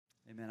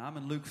Amen. I'm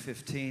in Luke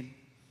 15.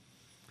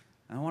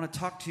 And I want to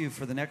talk to you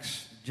for the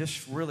next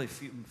just really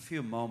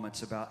few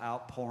moments about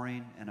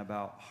outpouring and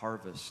about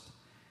harvest.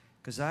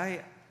 Because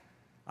I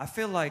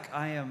feel like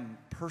I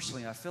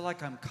feel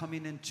like I'm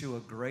coming into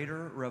a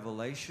greater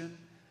revelation.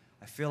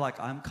 I feel like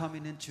I'm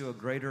coming into a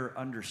greater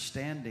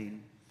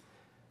understanding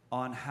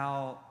on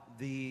how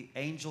the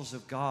angels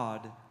of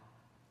God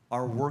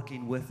are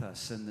working with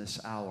us in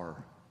this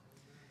hour.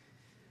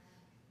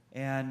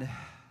 And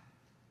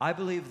I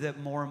believe that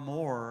more and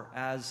more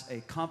as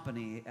a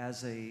company,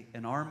 as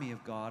an army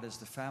of God, as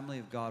the family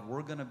of God,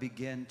 we're going to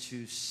begin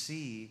to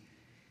see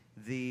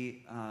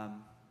the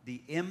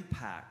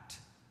impact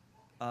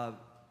of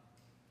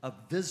a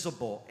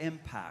visible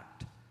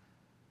impact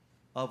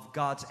of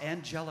God's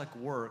angelic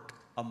work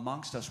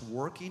amongst us,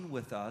 working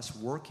with us,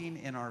 working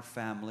in our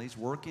families,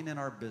 working in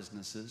our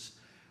businesses,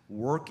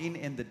 working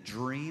in the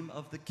dream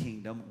of the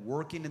kingdom,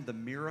 working in the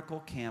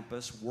miracle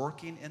campus,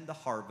 working in the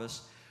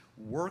harvest,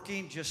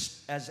 working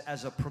just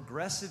as a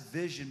progressive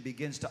vision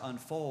begins to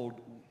unfold.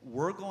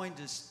 We're going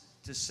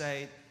to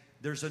say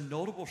there's a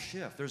notable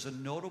shift. There's a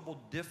notable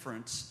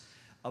difference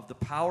of the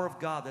power of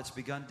God that's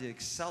begun to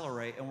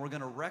accelerate, and we're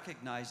going to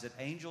recognize that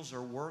angels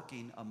are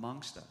working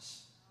amongst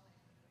us.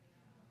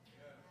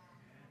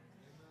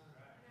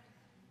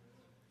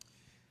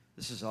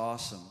 This is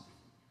awesome.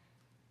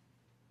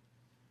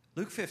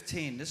 Luke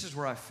 15, this is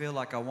where I feel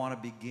like I want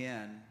to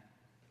begin,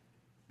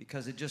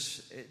 because it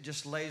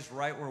just lays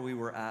right where we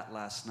were at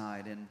last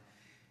night.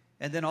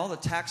 And then all the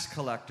tax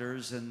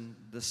collectors and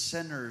the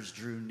sinners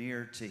drew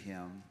near to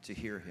him to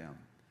hear him.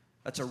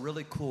 That's a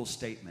really cool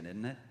statement,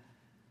 isn't it?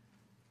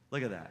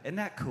 Look at that. Isn't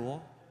that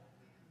cool?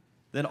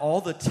 Then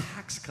all the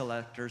tax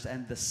collectors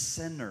and the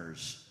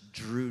sinners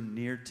drew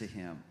near to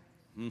him.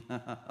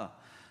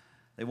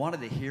 They wanted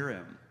to hear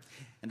him.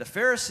 And the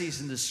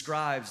Pharisees and the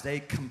scribes, they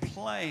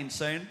complained,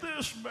 saying,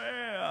 "This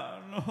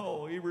man,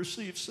 he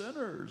receives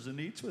sinners and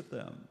eats with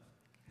them."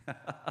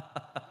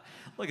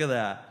 Look at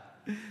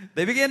that.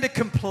 They began to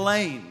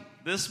complain.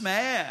 This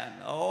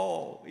man,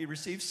 he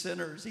receives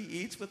sinners, he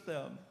eats with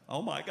them.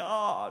 Oh my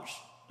gosh.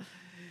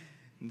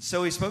 And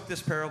so he spoke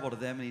this parable to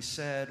them, and he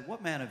said,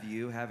 "What man of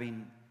you,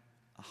 having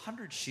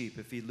 100 sheep,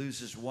 if he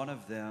loses one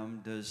of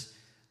them, does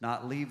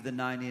not leave the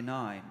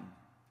 99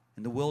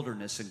 in the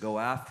wilderness and go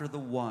after the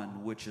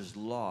one which is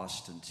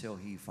lost until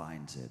he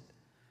finds it?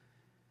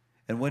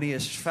 And when he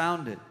has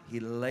found it,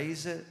 he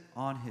lays it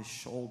on his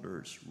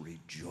shoulders,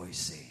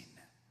 rejoicing."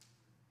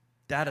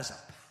 That is a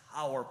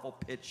powerful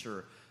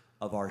picture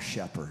of our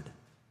shepherd.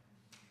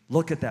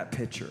 Look at that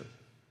picture.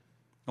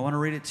 I want to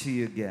read it to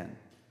you again.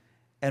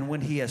 "And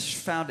when he has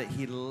found it,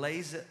 he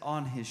lays it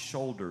on his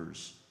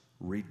shoulders,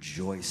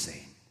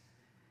 rejoicing.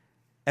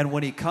 And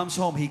when he comes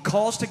home, he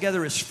calls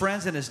together his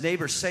friends and his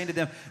neighbors, saying to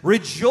them,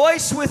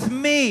 'Rejoice with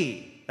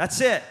me.'" That's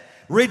it.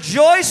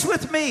 "Rejoice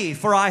with me,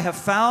 for I have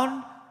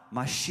found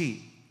my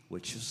sheep,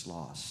 which is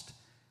lost.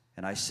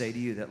 And I say to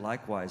you that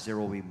likewise there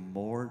will be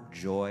more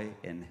joy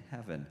in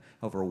heaven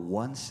over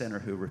one sinner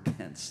who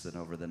repents than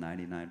over the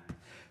 99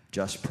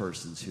 just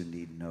persons who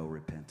need no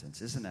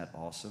repentance." Isn't that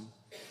awesome?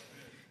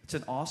 It's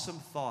an awesome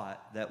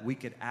thought that we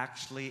could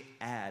actually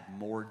add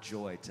more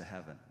joy to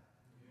heaven.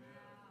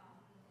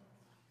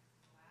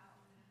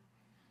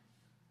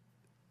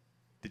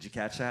 Did you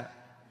catch that?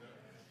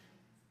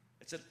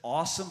 It's an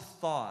awesome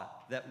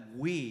thought that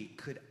we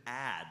could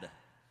add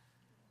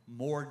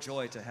more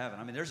joy to heaven.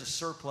 I mean, there's a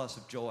surplus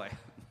of joy.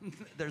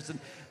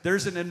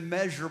 There's an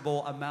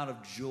immeasurable amount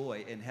of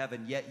joy in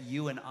heaven, yet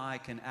you and I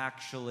can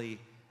actually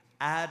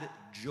add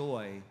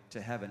joy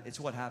to heaven. It's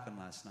what happened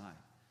last night.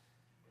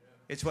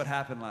 It's what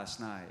happened last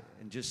night.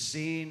 And just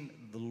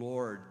seeing the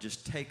Lord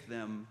just take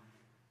them,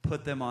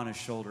 put them on his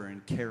shoulder,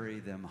 and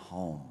carry them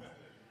home.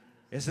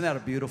 Isn't that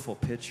a beautiful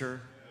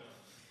picture?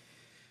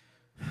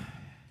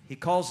 He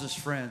calls his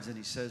friends and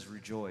he says,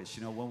 "Rejoice."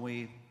 You know, when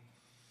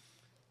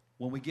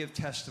we give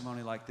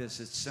testimony like this,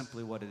 it's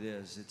simply what it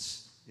is.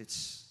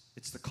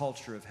 It's the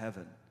culture of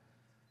heaven.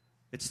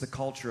 It's the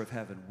culture of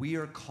heaven. We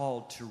are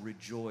called to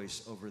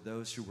rejoice over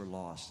those who were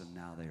lost and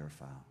now they are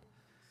found.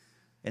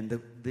 And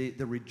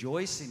the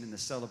rejoicing and the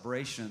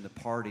celebration and the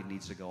party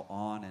needs to go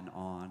on and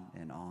on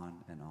and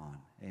on and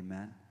on.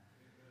 Amen?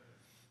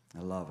 I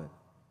love it.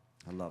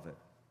 I love it.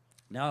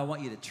 Now I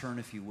want you to turn,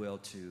 if you will,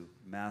 to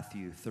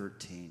Matthew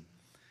 13.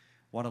 I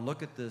want to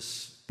look at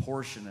this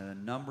portion in a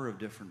number of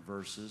different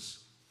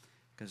verses,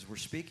 because we're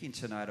speaking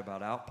tonight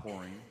about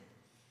outpouring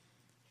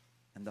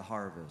and the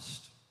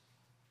harvest.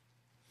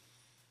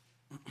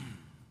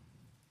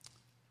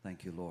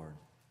 Thank you, Lord.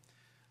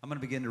 I'm going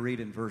to begin to read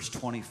in verse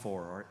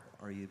 24.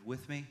 Are you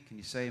with me? Can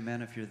you say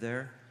amen if you're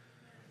there?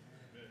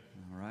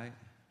 All right.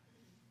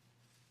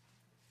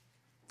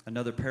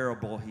 "Another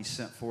parable he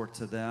sent forth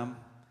to them.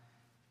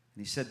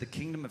 And he said, 'The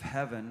kingdom of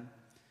heaven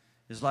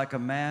is like a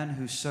man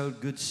who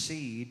sowed good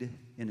seed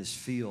in his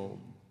field.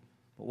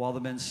 But while the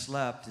men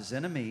slept, his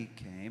enemy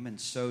came and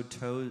sowed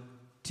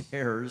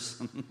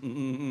tares.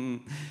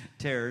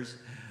 Tares.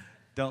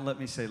 Don't let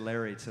me say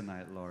Larry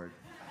tonight, Lord.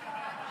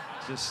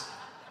 Just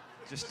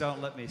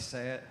don't let me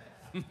say it.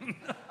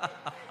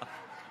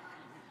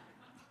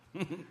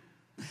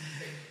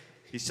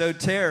 He sowed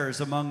tares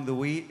among the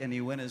wheat, and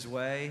he went his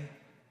way.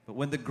 But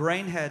when the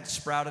grain had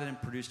sprouted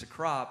and produced a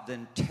crop,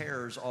 then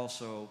tares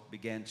also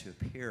began to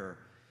appear.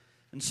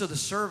 And so the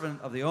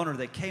servant of the owner,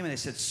 they came and they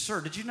said,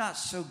 "Sir, did you not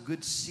sow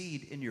good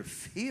seed in your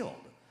field?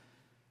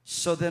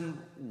 So then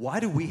why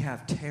do we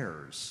have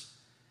tares?"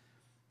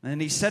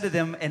 And he said to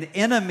them, "An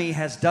enemy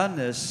has done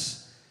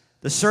this."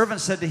 The servant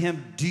said to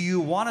him, "Do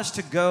you want us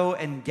to go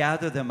and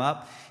gather them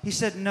up?" He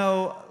said,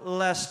 "No,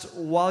 lest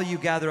while you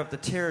gather up the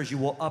tares, you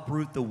will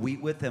uproot the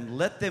wheat with them.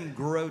 Let them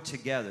grow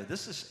together."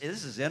 This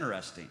is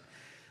interesting.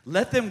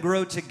 "Let them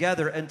grow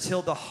together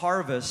until the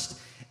harvest.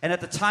 And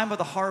at the time of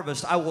the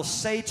harvest, I will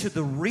say to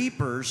the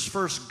reapers,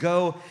 first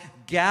go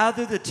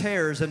gather the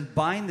tares and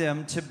bind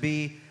them to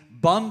be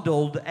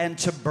bundled and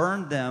to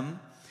burn them,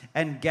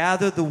 and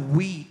gather the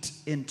wheat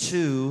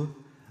into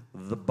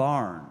the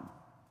barn."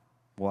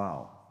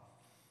 Wow.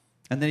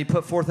 And then he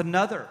put forth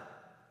another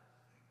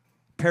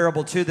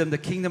parable to them. "The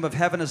kingdom of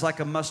heaven is like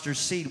a mustard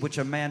seed, which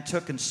a man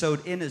took and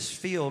sowed in his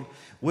field,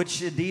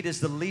 which indeed is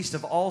the least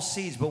of all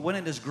seeds. But when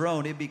it is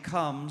grown, it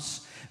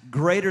becomes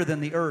greater than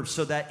the herb,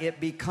 so that it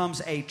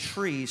becomes a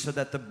tree, so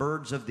that the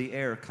birds of the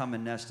air come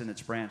and nest in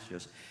its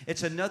branches."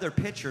 It's another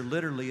picture,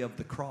 literally, of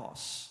the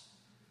cross.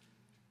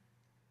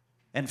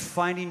 And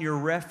finding your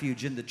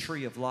refuge in the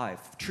tree of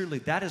life. Truly,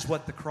 that is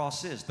what the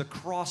cross is. The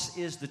cross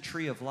is the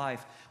tree of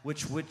life,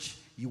 which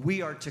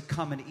we are to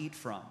come and eat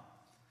from.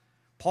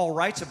 Paul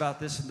writes about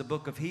this in the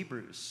book of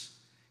Hebrews.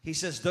 He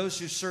says, those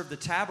who serve the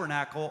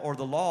tabernacle or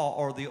the law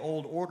or the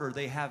old order,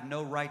 they have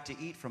no right to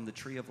eat from the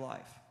tree of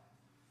life.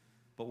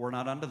 But we're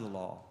not under the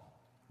law.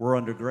 We're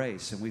under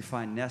grace, and we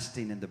find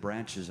nesting in the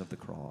branches of the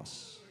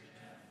cross.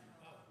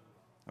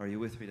 Are you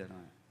with me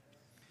tonight?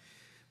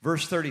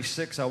 Verse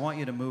 36, I want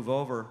you to move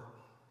over.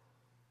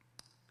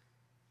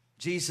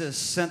 Jesus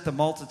sent the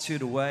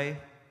multitude away.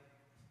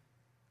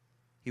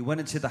 He went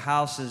into the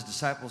house. His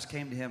disciples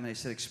came to him and they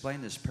said,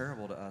 "Explain this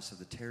parable to us of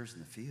the tares in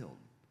the field."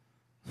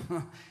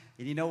 And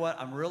you know what?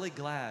 I'm really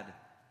glad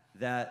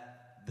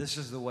that this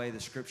is the way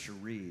the scripture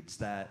reads,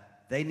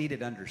 that they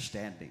needed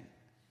understanding.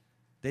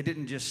 They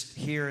didn't just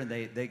hear and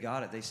they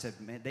got it. They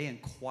said, man, they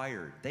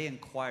inquired.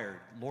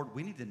 "Lord,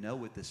 we need to know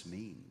what this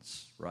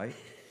means," right?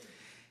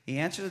 He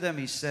answered them.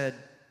 He said,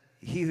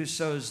 "He who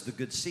sows the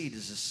good seed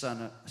is the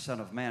son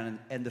of man,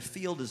 and the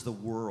field is the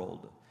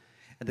world.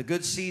 And the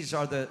good seeds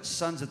are the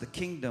sons of the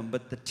kingdom,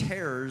 but the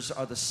tares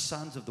are the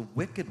sons of the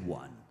wicked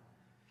one.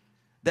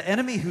 The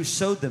enemy who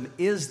sowed them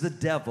is the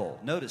devil."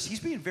 Notice, he's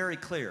being very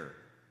clear,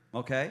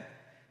 okay?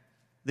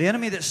 The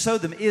enemy that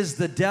sowed them is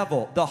the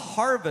devil. "The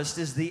harvest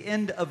is the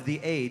end of the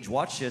age."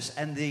 Watch this.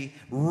 "And the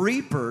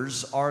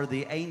reapers are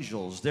the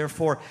angels.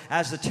 Therefore,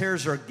 as the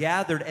tares are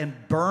gathered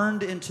and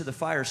burned into the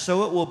fire,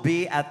 so it will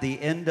be at the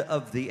end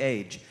of the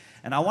age."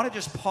 And I want to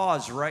just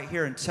pause right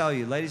here and tell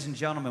you, ladies and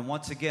gentlemen,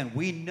 once again,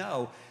 we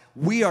know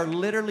we are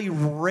literally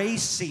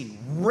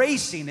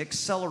racing,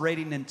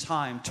 accelerating in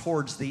time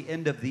towards the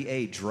end of the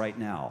age right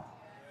now.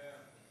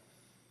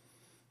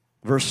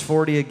 Verse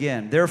 40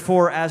 again.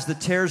 "Therefore, as the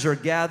tares are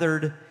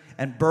gathered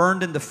and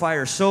burned in the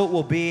fire, so it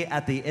will be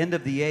at the end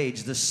of the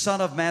age. The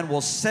Son of Man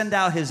will send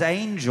out his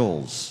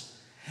angels,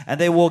 and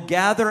they will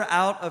gather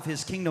out of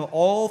his kingdom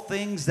all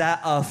things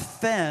that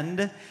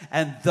offend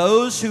and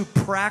those who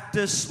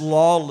practice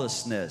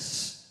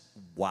lawlessness."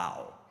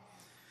 Wow.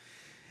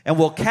 "And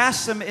will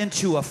cast them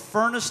into a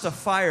furnace of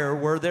fire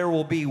where there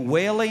will be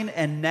wailing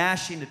and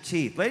gnashing of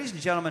teeth." Ladies and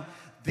gentlemen,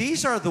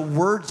 these are the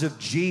words of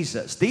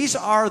Jesus. These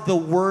are the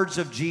words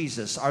of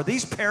Jesus. Are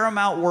these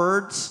paramount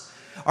words?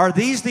 Are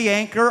these the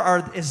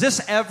anchor? Is this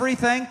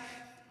everything?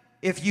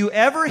 If you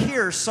ever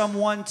hear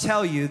someone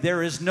tell you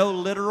there is no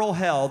literal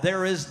hell,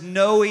 there is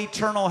no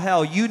eternal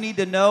hell, you need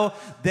to know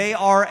they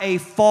are a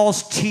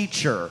false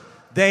teacher.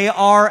 They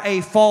are a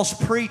false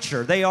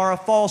preacher. They are a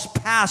false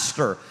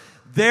pastor.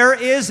 There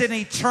is an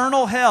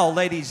eternal hell,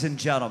 ladies and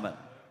gentlemen.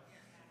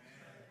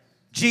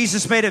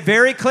 Jesus made it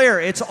very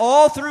clear. It's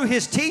all through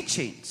his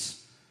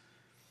teachings.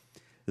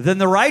 "Then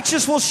the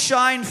righteous will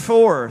shine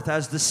forth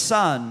as the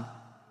sun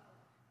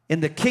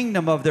in the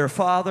kingdom of their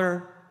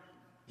Father.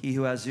 He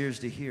who has ears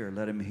to hear,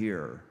 let him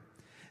hear.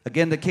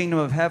 Again, the kingdom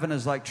of heaven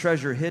is like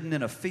treasure hidden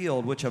in a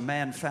field, which a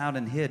man found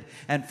and hid.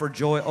 And for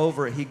joy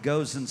over it, he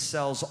goes and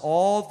sells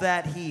all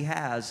that he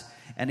has,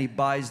 and he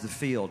buys the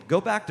field." Go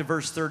back to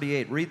verse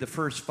 38. Read the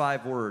first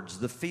 5 words.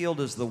 "The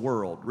field is the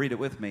world." Read it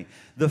with me.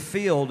 The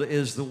field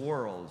is the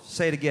world.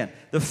 Say it again.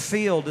 The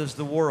field is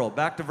the world.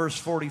 Back to verse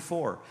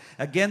 44.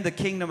 "Again, the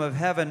kingdom of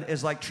heaven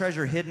is like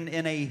treasure hidden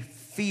in a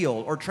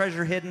field," or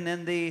treasure hidden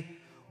in the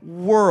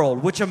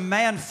world, "which a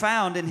man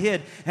found and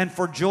hid. And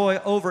for joy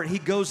over it, he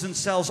goes and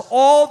sells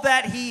all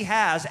that he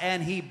has,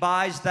 and he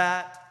buys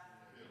that."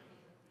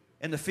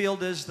 And the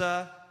field is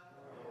the...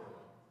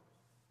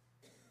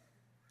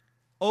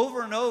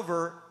 Over and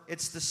over,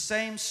 it's the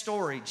same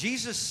story.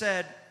 Jesus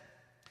said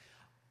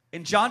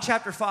in John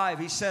chapter 5,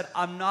 he said,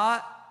 "I'm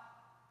not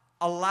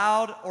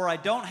allowed, or I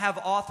don't have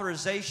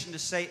authorization to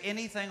say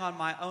anything on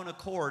my own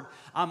accord.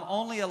 I'm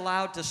only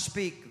allowed to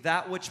speak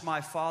that which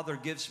my Father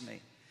gives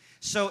me."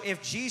 So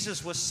if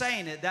Jesus was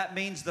saying it, that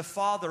means the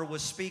Father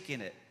was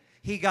speaking it.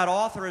 He got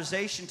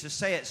authorization to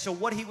say it. So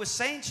what he was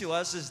saying to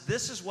us is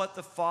this is what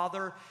the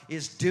Father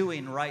is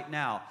doing right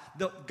now.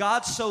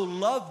 God so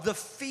loved the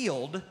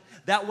field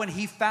that when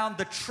he found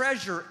the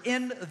treasure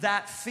in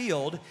that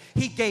field,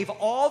 he gave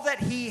all that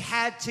he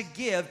had to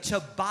give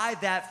to buy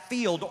that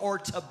field or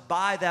to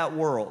buy that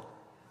world.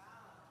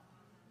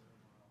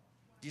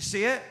 Do you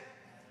see it?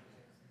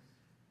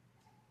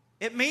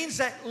 It means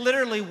that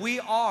literally we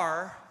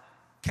are,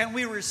 can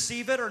we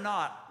receive it or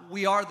not?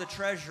 We are the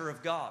treasure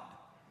of God.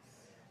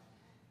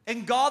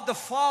 And God the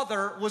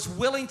Father was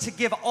willing to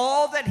give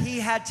all that he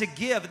had to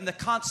give in the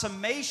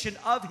consummation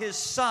of his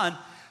Son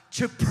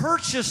to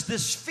purchase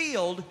this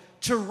field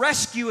to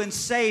rescue and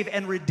save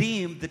and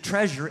redeem the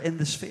treasure in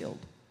this field.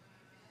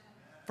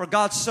 For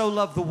God so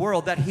loved the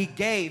world that he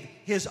gave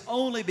his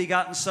only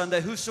begotten Son,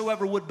 that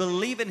whosoever would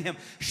believe in him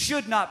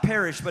should not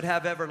perish but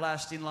have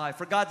everlasting life.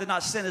 For God did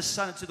not send his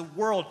Son into the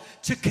world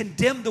to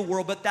condemn the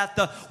world, but that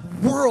the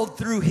world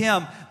through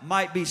him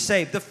might be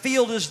saved. The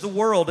field is the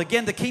world.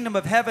 Again, the kingdom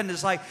of heaven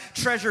is like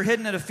treasure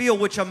hidden in a field,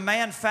 which a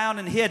man found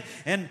and hid.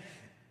 And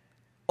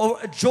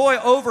joy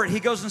over it, he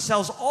goes and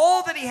sells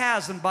all that he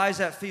has and buys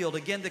that field.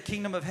 Again, the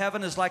kingdom of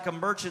heaven is like a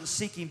merchant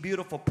seeking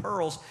beautiful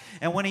pearls.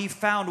 And when he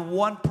found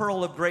one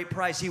pearl of great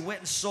price, he went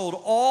and sold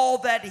all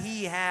that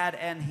he had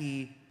and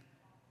he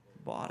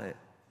bought it.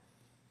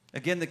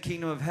 Again, the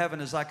kingdom of heaven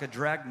is like a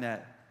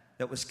dragnet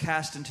that was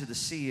cast into the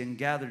sea and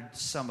gathered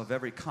some of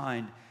every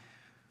kind,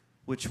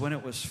 which when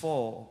it was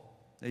full,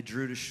 they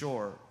drew to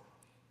shore.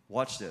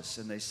 Watch this.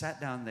 And they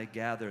sat down and they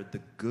gathered the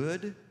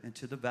good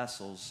into the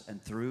vessels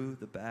and threw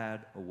the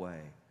bad away.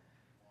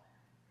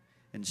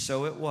 And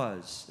so it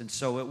was, and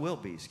so it will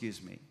be,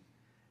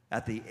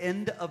 at the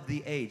end of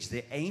the age,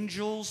 the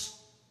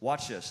angels,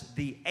 watch this,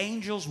 the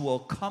angels will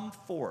come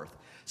forth,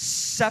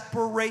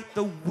 separate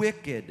the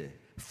wicked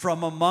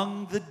from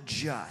among the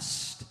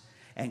just,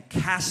 and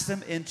cast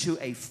them into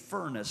a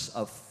furnace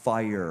of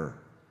fire,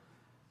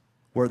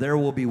 where there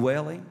will be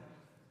wailing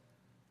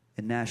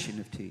and gnashing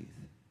of teeth.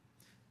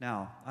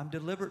 Now, I'm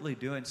deliberately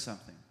doing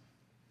something.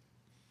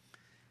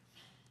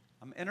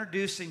 I'm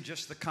introducing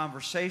just the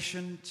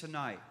conversation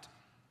tonight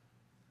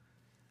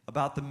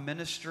about the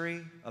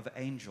ministry of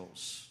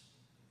angels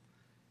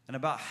and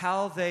about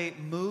how they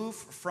move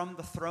from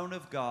the throne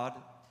of God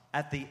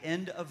at the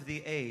end of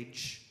the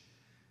age.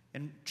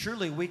 And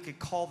truly, we could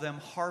call them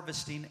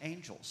harvesting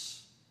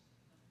angels.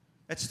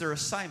 It's their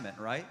assignment,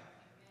 right?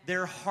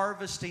 They're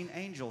harvesting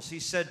angels. He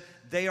said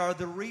they are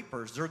the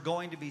reapers. They're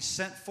going to be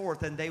sent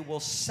forth and they will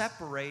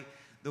separate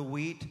the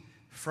wheat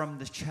from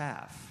the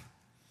chaff.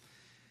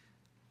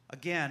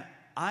 Again,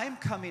 I'm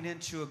coming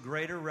into a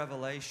greater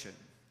revelation.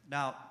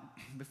 Now,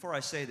 before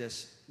I say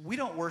this, we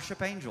don't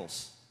worship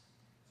angels.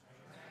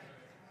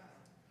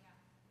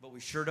 But we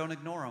sure don't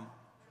ignore them.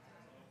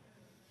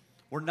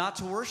 We're not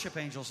to worship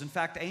angels. In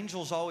fact,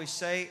 angels always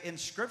say in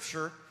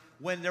Scripture,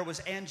 when there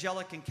was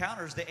angelic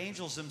encounters, the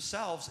angels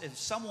themselves, if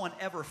someone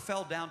ever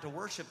fell down to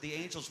worship, the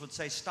angels would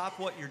say, stop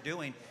what you're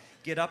doing.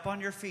 Get up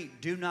on your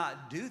feet. Do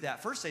not do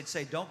that. First, they'd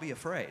say, don't be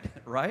afraid,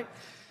 right?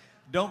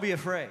 Don't be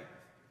afraid.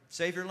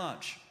 Save your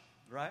lunch,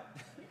 right?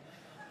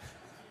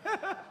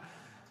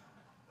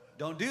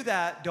 Don't do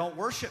that. Don't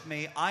worship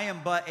me. I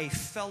am but a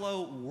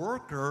fellow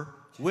worker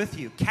with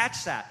you.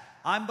 Catch that.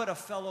 I'm but a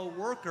fellow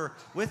worker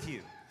with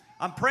you.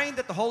 I'm praying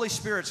that the Holy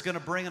Spirit's going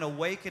to bring an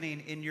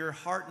awakening in your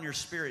heart and your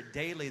spirit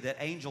daily that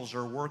angels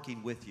are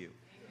working with you.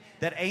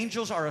 That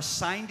angels are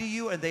assigned to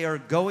you and they are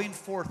going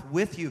forth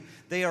with you.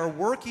 They are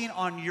working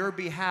on your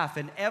behalf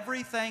in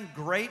everything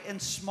great and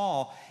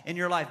small in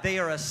your life. They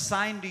are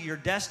assigned to your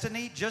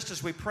destiny, just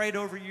as we prayed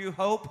over you,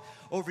 Hope,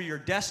 over your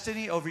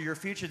destiny, over your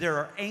future. There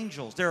are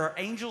angels. There are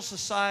angels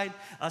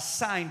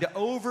assigned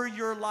over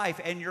your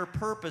life and your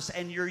purpose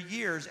and your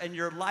years and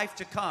your life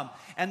to come.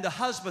 And the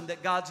husband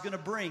that God's going to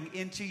bring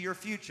into your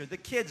future. The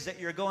kids that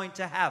you're going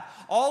to have.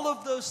 All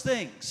of those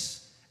things.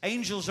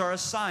 Angels are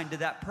assigned to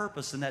that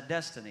purpose and that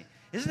destiny.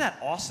 Isn't that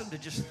awesome to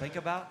just think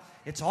about?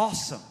 It's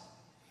awesome.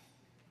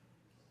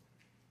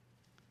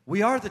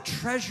 We are the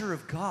treasure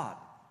of God.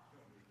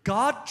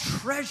 God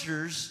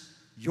treasures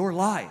your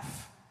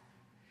life.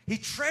 He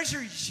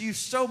treasures you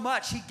so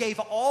much, He gave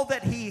all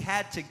that He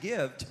had to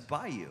give to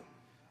buy you.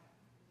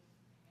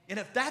 And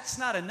if that's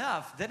not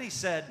enough, then He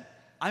said,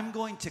 I'm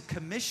going to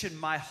commission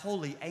my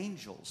holy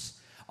angels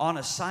on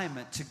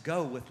assignment to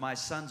go with my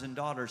sons and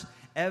daughters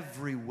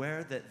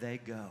everywhere that they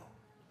go.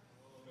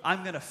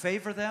 I'm going to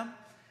favor them.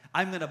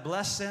 I'm going to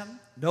bless them.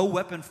 No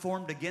weapon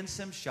formed against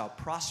them shall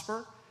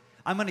prosper.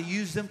 I'm going to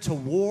use them to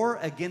war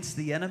against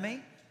the enemy.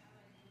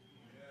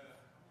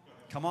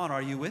 Come on,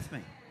 are you with me?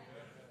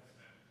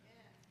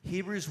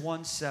 Hebrews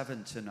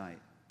 1:7 tonight.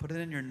 Put it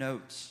in your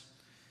notes.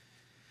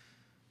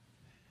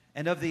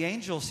 And of the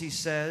angels, he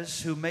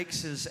says, who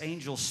makes his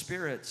angel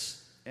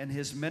spirits and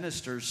his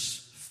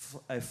ministers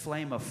a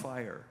flame of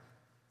fire.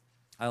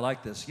 I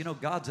like this. You know,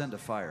 God's into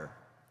fire.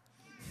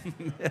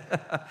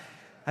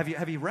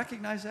 Have you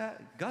recognized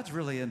that? God's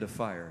really into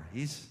fire.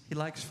 He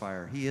likes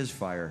fire. He is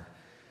fire.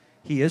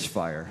 He is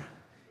fire.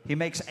 He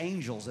makes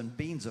angels and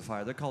beams of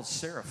fire. They're called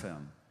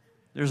seraphim.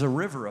 There's a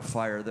river of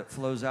fire that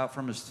flows out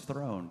from his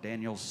throne.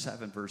 Daniel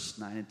 7, verse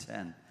 9 and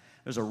 10.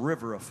 There's a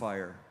river of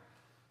fire.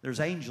 There's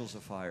angels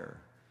of fire.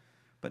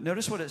 But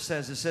notice what it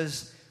says. It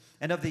says,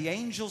 and of the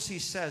angels, he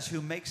says,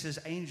 who makes his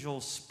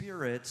angels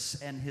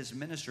spirits and his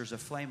ministers a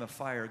flame of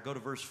fire. Go to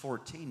verse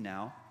 14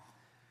 now.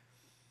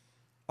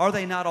 Are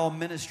they not all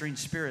ministering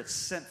spirits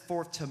sent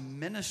forth to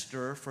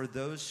minister for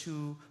those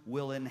who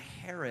will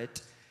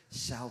inherit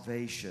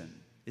salvation?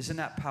 Isn't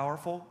that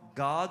powerful?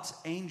 God's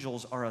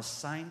angels are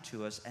assigned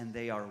to us, and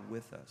they are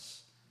with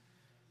us.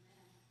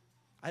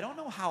 I don't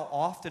know how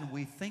often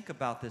we think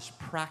about this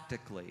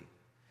practically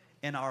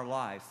in our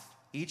life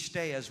each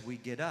day as we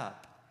get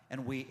up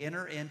and we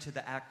enter into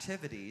the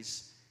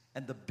activities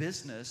and the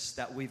business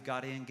that we've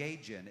got to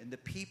engage in and the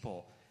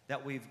people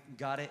that we've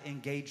got to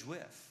engage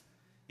with.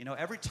 You know,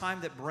 every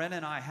time that Brent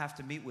and I have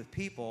to meet with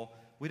people,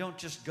 we don't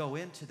just go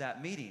into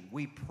that meeting.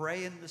 We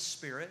pray in the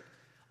Spirit.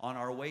 On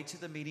our way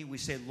to the meeting, we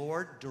say,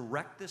 Lord,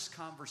 direct this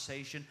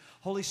conversation.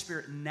 Holy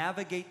Spirit,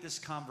 navigate this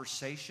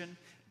conversation.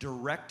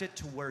 Direct it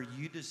to where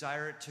you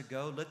desire it to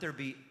go. Let there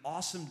be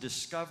awesome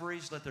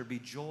discoveries. Let there be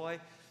joy.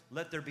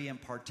 Let there be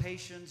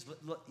impartations.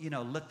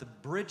 Let the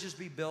bridges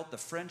be built, the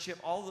friendship,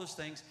 all those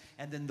things,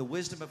 and then the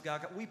wisdom of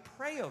God. We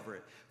pray over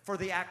it for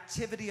the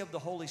activity of the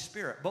Holy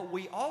Spirit. But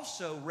we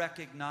also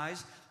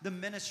recognize the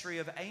ministry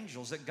of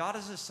angels, that God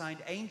has assigned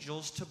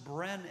angels to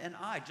Bren and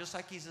I, just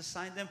like he's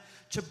assigned them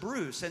to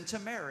Bruce and to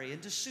Mary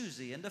and to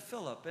Susie and to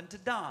Philip and to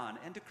Don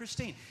and to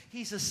Christine.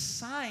 He's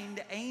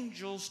assigned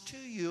angels to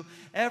you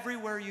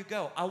everywhere you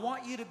go. I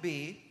want you to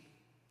be,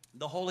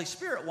 the Holy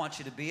Spirit wants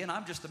you to be, and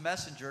I'm just a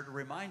messenger to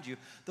remind you,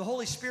 the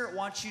Holy Spirit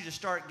wants you to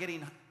start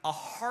getting a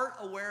heart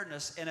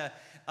awareness and a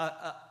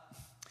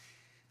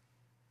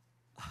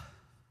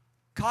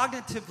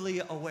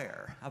cognitively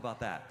aware. How about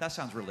that? That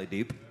sounds really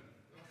deep.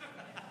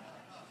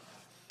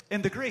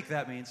 In the Greek,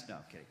 that means, no,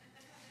 I'm kidding.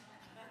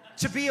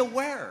 To be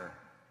aware,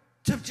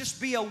 to just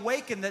be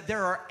awakened that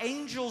there are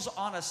angels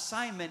on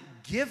assignment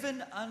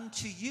given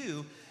unto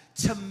you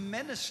to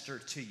minister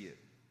to you.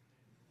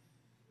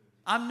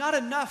 I'm not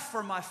enough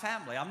for my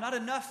family. I'm not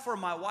enough for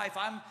my wife.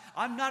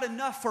 I'm not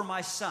enough for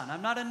my son.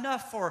 I'm not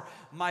enough for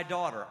my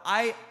daughter.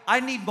 I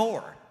need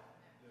more.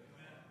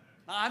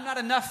 I'm not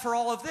enough for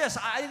all of this.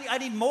 I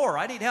need more.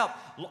 I need help.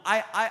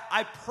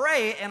 I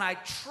pray and I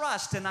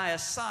trust and I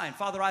assign.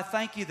 Father, I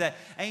thank you that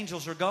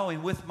angels are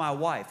going with my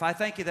wife. I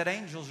thank you that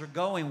angels are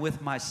going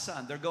with my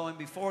son. They're going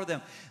before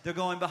them. They're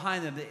going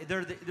behind them.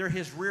 They're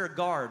his rear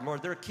guard,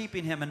 Lord. They're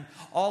keeping him in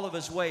all of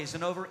his ways.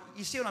 And over,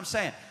 you see what I'm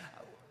saying?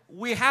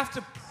 We have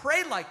to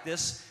pray like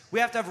this. We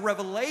have to have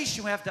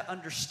revelation. We have to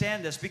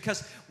understand this.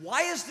 Because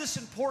why is this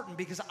important?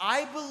 Because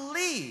I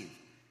believe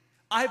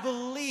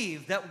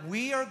that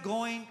we are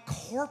going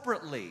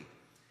corporately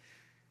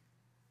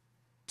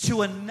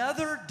to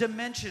another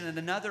dimension and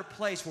another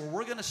place where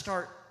we're going to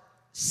start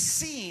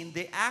seeing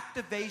the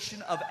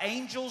activation of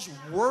angels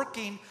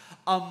working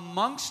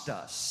amongst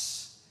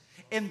us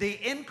in the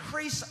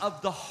increase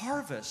of the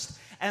harvest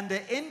and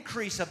the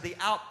increase of the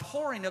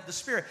outpouring of the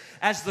Spirit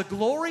as the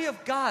glory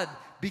of God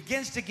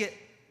begins to get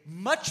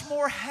much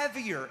more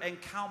heavier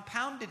and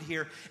compounded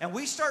here, and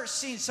we start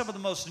seeing some of the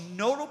most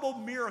notable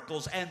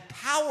miracles and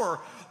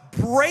power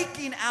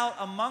breaking out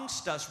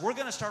amongst us. We're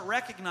going to start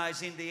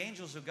recognizing the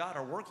angels of God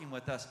are working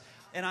with us.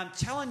 And I'm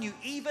telling you,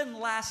 even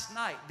last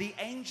night, the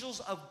angels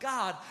of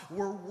God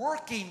were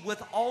working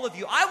with all of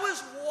you. I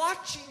was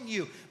watching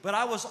you, but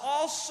I was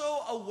also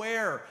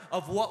aware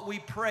of what we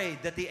prayed,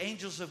 that the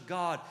angels of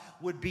God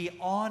would be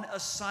on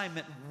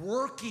assignment,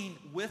 working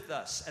with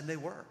us, and they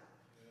were.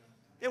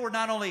 They were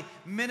not only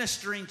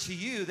ministering to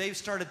you, they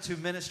started to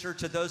minister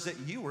to those that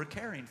you were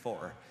caring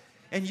for.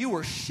 And you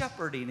were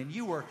shepherding, and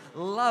you were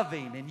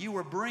loving, and you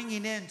were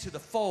bringing into the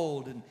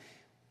fold, and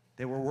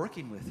they were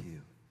working with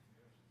you.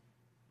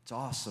 It's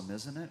awesome,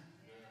 isn't it?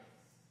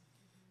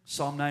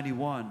 Psalm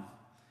 91,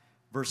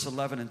 verse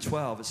 11 and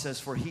 12, it says,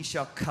 "For he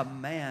shall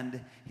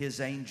command his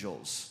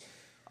angels."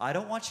 I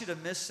don't want you to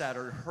miss that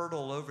or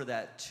hurtle over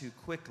that too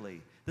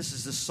quickly. This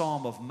is the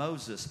Psalm of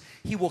Moses.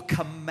 He will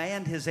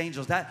command his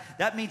angels.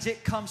 That means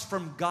it comes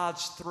from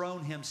God's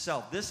throne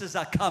himself. This is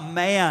a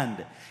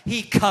command.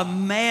 He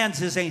commands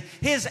his angels.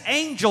 His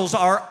angels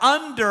are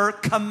under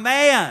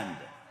command.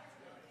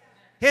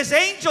 His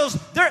angels,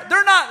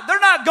 they're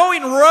not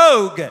going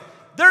rogue.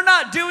 They're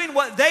not doing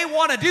what they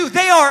want to do.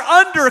 They are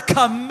under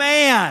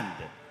command.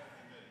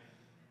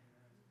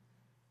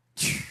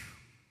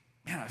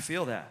 Man, I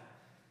feel that.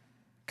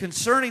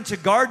 Concerning to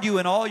guard you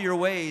in all your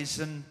ways,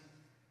 and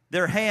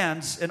their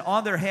hands, and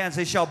on their hands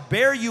they shall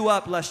bear you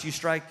up, lest you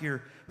strike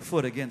your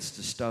foot against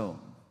a stone.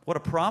 What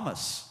a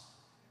promise.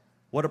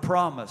 What a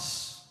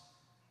promise.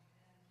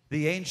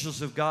 The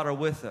angels of God are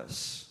with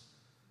us.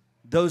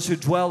 Those who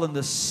dwell in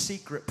the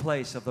secret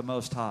place of the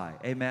Most High,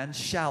 amen,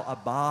 shall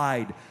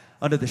abide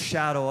under the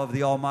shadow of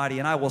the Almighty.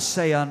 And I will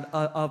say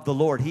of the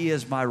Lord, He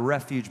is my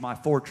refuge, my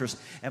fortress,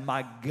 and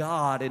my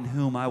God in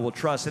whom I will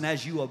trust. And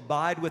as you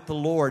abide with the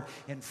Lord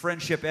in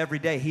friendship every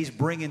day, He's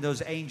bringing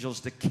those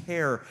angels to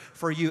care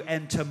for you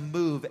and to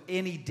move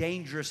any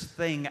dangerous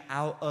thing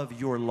out of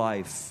your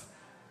life.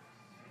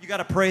 You got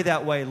to pray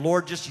that way.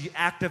 Lord, just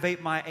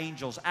activate my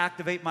angels,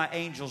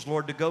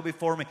 Lord, to go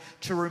before me,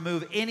 to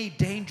remove any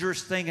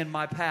dangerous thing in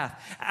my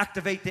path.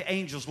 Activate the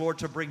angels, Lord,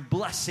 to bring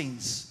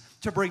blessings,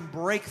 to bring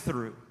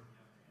breakthrough.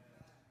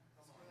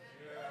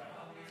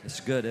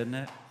 It's good, isn't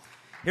it?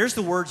 Here's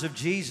the words of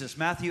Jesus,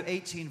 Matthew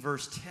 18,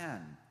 verse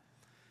 10.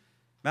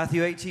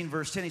 Matthew 18,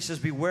 verse 10, He says,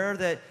 beware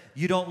that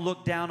you don't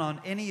look down on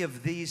any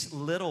of these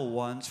little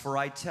ones, for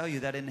I tell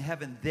you that in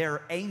heaven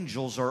their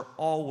angels are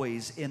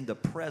always in the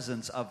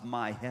presence of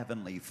my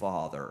heavenly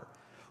Father.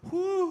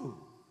 Whoo!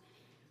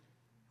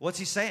 What's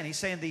He saying? He's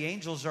saying the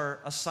angels are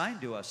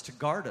assigned to us to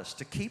guard us,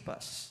 to keep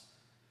us.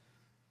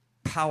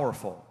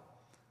 Powerful.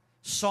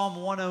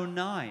 Psalm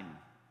 109.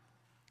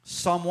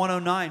 Psalm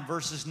 109,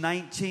 verses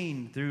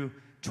 19 through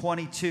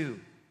 22.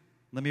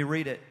 Let me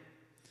read it.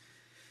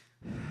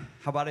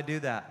 How about I do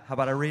that? How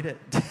about I read it?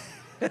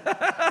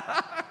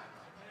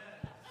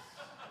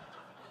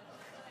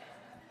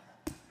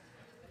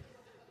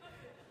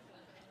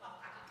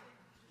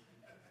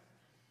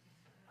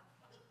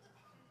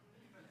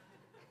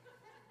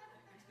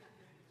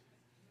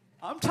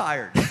 I'm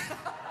tired.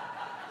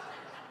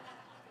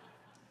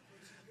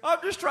 I'm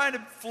just trying to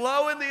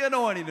flow in the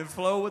anointing and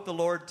flow with the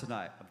Lord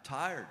tonight. I'm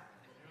tired.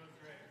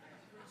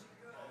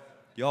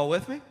 Y'all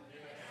with me?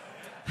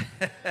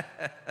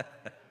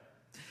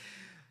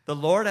 The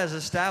Lord has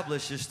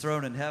established His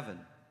throne in heaven,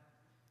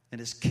 and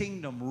His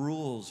kingdom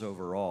rules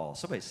over all.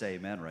 Somebody say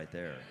amen right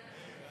there.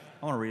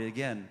 I want to read it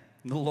again.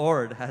 The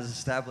Lord has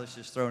established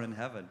His throne in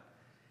heaven,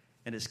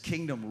 and His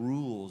kingdom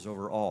rules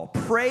over all.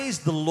 Praise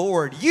the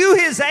Lord, you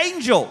His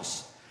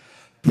angels.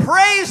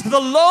 Praise the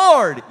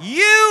Lord,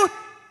 you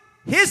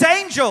His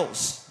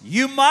angels,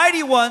 you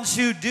mighty ones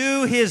who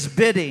do His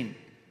bidding,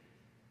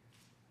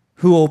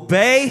 who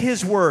obey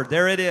His word.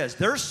 There it is.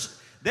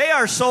 They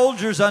are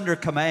soldiers under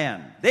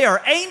command. They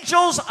are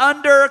angels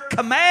under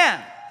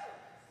command.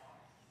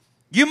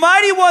 You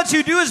mighty ones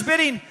who do His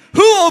bidding,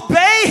 who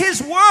obey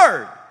His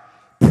word.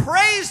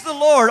 Praise the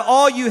Lord,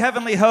 all you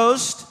heavenly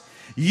hosts,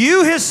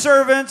 you His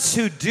servants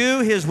who do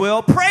His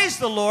will. Praise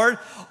the Lord,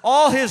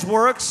 all His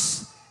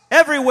works,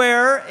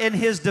 everywhere in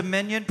His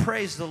dominion.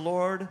 Praise the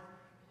Lord,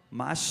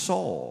 my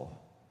soul.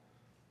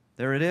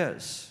 There it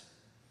is.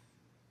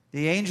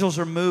 The angels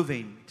are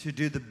moving to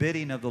do the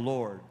bidding of the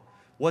Lord.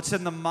 What's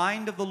in the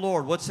mind of the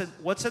Lord? What's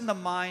in the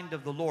mind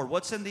of the Lord?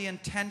 What's in the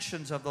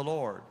intentions of the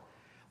Lord?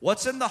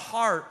 What's in the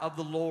heart of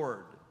the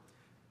Lord?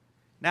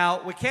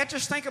 Now, we can't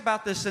just think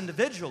about this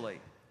individually.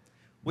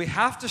 We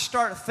have to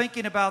start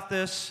thinking about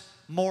this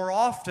more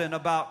often,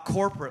 about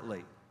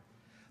corporately.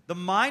 The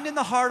mind and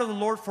the heart of the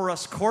Lord for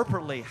us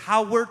corporately,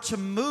 how we're to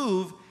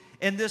move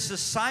in this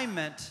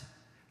assignment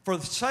for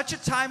such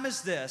a time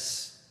as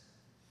this,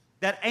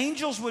 that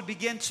angels would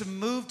begin to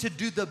move to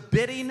do the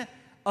bidding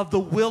of the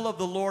will of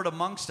the Lord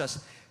amongst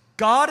us.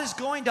 God is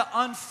going to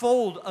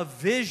unfold a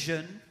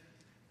vision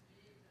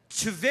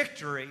to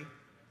victory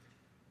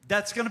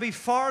that's going to be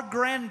far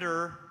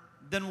grander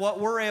than what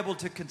we're able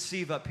to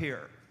conceive up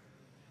here.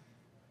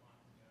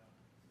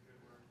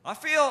 I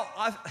feel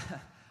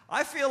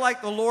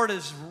like the Lord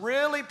is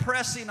really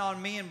pressing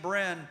on me and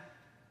Bren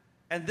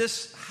and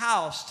this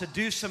house to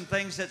do some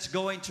things that's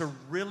going to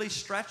really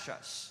stretch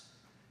us.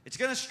 It's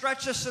going to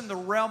stretch us in the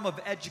realm of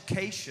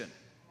education.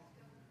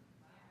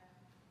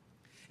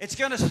 It's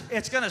going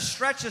to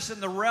stretch us in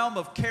the realm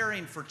of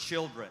caring for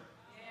children.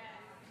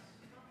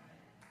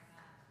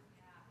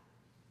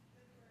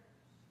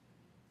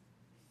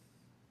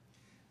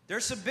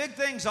 There's some big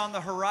things on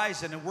the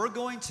horizon, and we're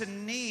going to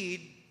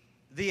need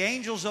the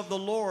angels of the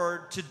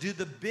Lord to do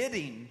the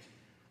bidding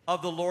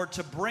of the Lord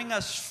to bring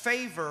us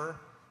favor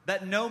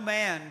that no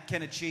man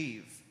can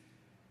achieve.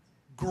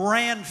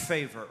 Grand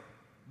favor,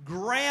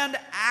 grand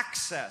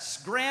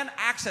access, grand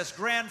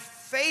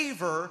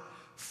favor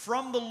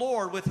from the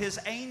Lord with His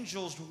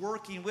angels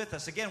working with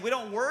us. Again, we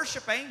don't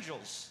worship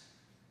angels,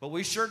 but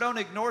we sure don't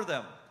ignore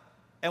them.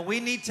 And we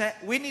need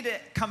to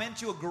come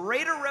into a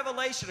greater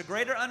revelation, a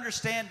greater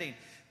understanding.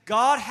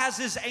 God has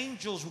His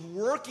angels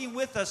working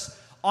with us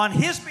on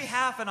His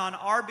behalf and on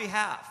our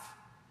behalf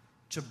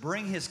to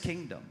bring His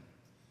kingdom.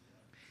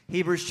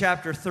 Hebrews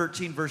chapter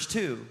 13, verse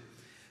 2.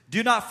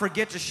 Do not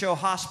forget to show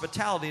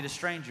hospitality to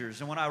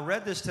strangers. And when I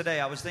read this today,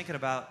 I was thinking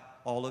about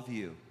all of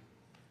you.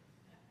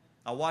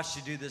 I watched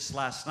you do this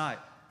last night.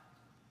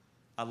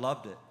 I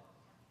loved it.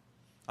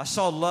 I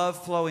saw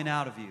love flowing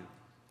out of you.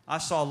 I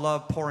saw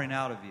love pouring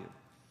out of you.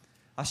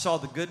 I saw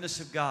the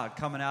goodness of God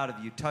coming out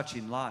of you,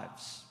 touching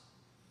lives,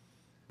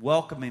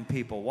 welcoming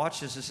people. Watch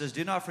this. It says,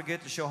 do not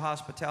forget to show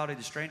hospitality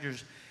to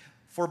strangers,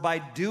 for by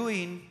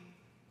doing,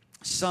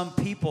 some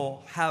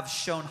people have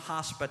shown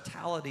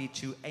hospitality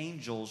to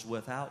angels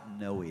without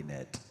knowing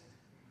it.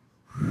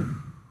 Whew.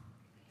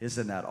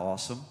 Isn't that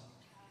awesome?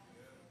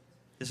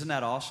 Isn't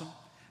that awesome?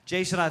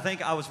 Jason, I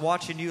think I was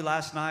watching you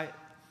last night.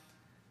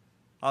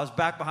 I was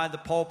back behind the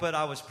pulpit.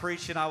 I was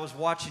preaching. I was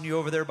watching you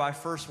over there by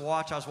First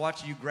Watch. I was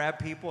watching you grab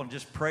people and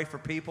just pray for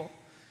people.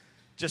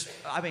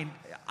 I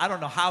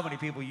don't know how many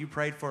people you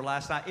prayed for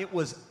last night. It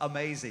was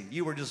amazing.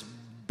 You were just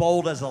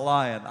bold as a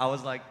lion. I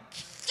was like,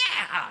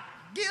 yeah,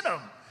 get him.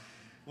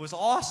 It was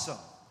awesome.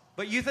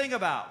 But you think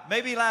about,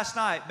 maybe last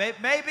night,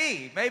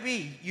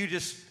 maybe you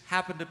just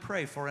happened to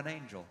pray for an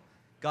angel.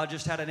 God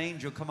just had an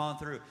angel come on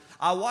through.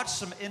 I watched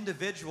some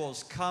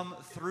individuals come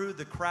through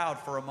the crowd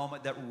for a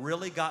moment that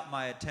really got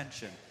my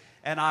attention.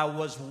 And I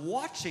was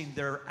watching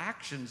their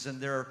actions and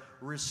their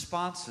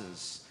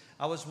responses.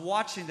 I was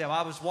watching them.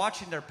 I was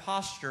watching their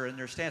posture and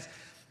their stance.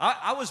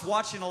 I was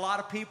watching a lot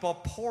of people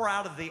pour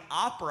out of the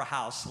opera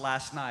house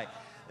last night.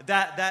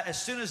 That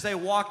as soon as they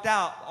walked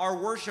out, our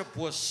worship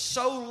was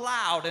so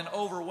loud and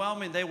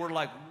overwhelming. They were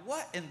like,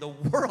 what in the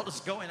world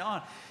is going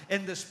on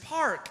in this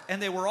park?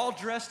 And they were all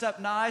dressed up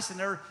nice, and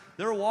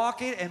they're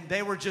walking, and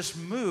they were just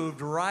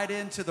moved right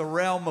into the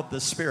realm of the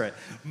Spirit,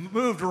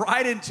 moved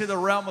right into the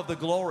realm of the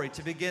glory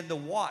to begin to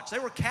watch. They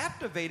were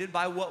captivated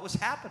by what was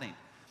happening.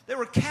 They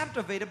were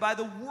captivated by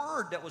the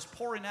word that was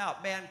pouring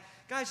out. Man,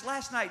 guys,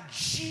 last night,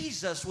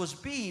 Jesus was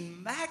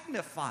being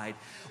magnified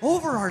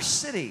over our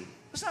city.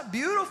 It's not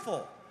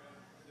beautiful.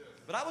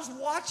 But I was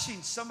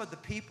watching some of the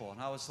people,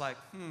 and I was like,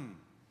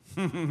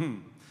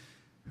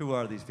 who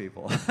are these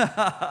people?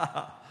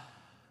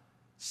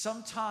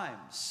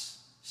 Sometimes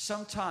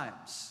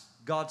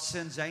God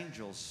sends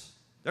angels.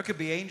 There could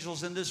be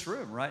angels in this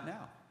room right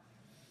now.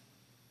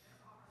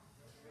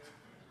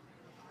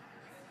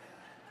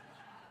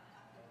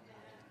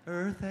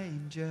 Earth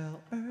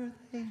angel,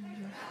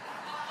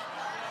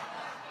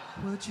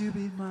 would you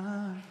be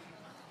mine?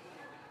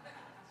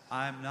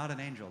 I'm not an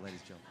angel, ladies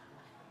and gentlemen.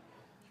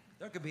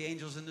 There could be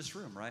angels in this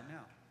room right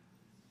now.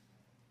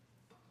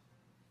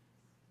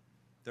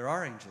 There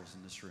are angels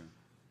in this room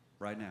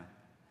right now.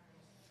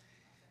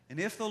 And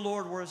if the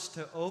Lord was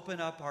to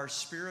open up our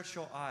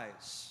spiritual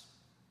eyes,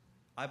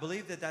 I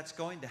believe that that's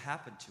going to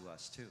happen to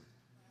us too.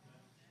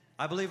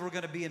 I believe we're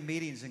going to be in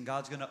meetings and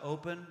God's going to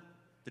open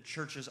the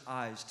church's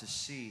eyes to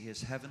see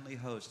his heavenly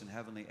host and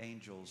heavenly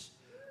angels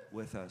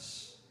with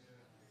us.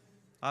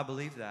 I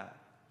believe that.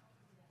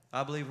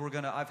 I believe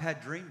I've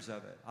had dreams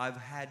of it. I've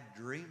had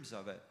dreams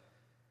of it.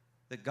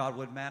 That God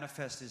would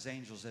manifest his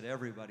angels, that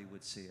everybody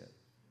would see it.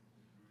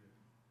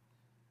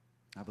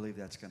 I believe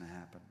that's going to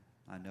happen.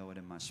 I know it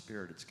in my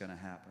spirit, it's going to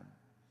happen.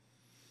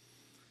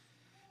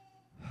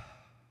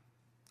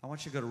 I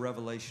want you to go to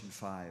Revelation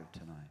 5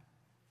 tonight.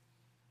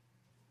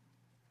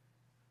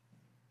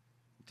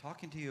 I'm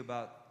talking to you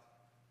about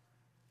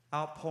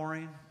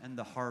outpouring and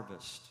the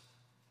harvest,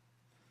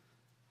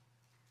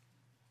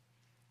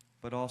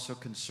 but also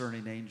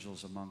concerning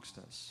angels amongst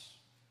us.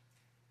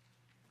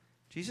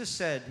 Jesus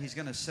said he's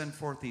going to send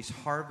forth these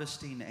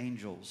harvesting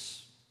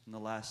angels in the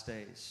last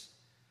days.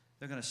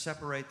 They're going to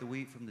separate the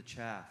wheat from the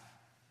chaff.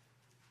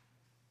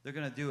 They're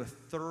going to do a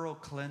thorough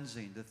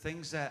cleansing. The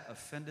things that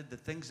offended, the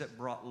things that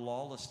brought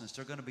lawlessness,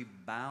 they're going to be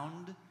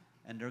bound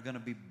and they're going to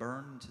be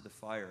burned to the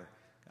fire.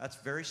 That's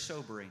very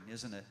sobering,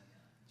 isn't it?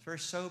 It's very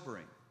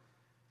sobering.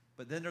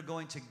 But then they're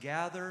going to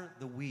gather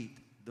the wheat,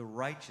 the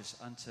righteous,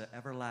 unto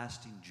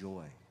everlasting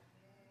joy.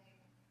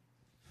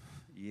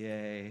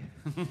 Yay.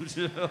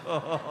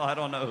 I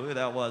don't know who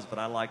that was, but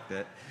I liked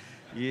it.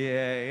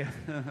 Yay.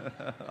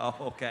 Oh,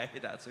 okay,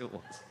 that's who it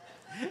was.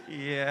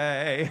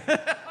 Yay.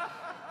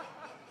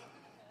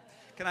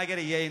 Can I get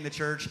a yay in the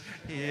church?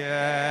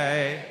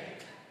 Yay.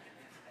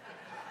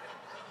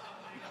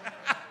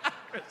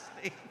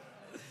 Christine.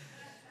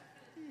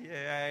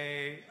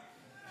 Yay.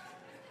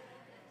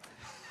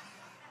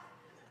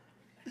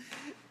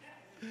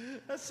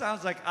 That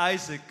sounds like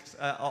Isaac,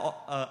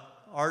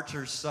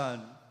 Archer's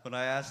son. When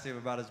I asked him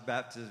about his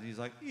baptism, he's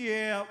like,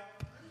 yep.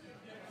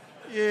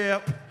 You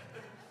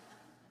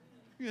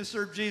gonna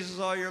serve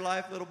Jesus all your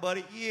life, little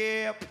buddy?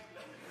 Yep.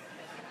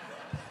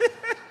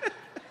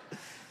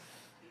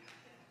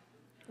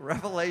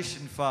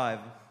 Revelation 5,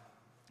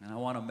 and I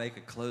want to make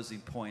a closing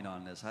point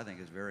on this. I think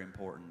it's very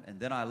important. And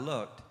then I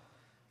looked,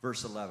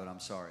 verse 11, I'm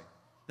sorry.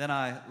 Then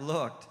I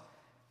looked,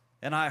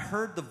 and I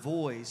heard the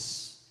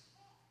voice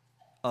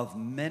of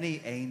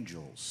many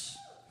angels.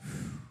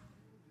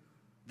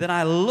 Then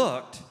I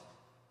looked,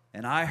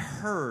 and I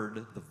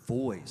heard the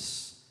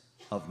voice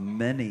of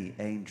many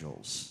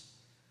angels,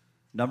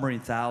 numbering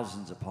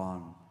thousands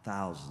upon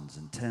thousands,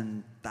 and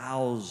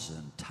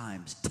 10,000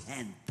 times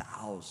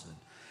 10,000.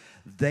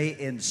 They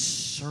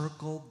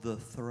encircled the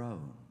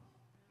throne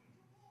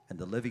and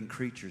the living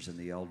creatures and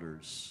the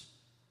elders.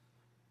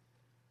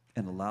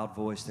 In a loud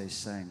voice they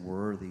sang,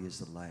 "Worthy is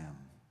the Lamb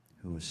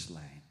who was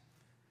slain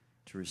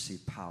to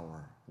receive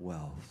power,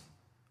 wealth,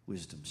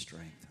 wisdom,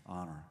 strength,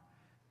 honor,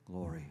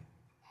 glory,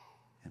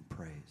 and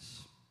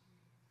praise."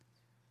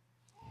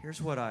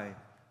 Here's why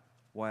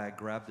I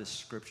grabbed this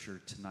scripture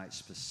tonight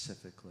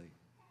specifically.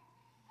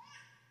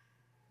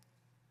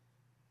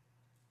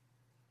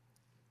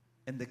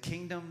 In the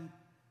kingdom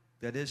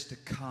that is to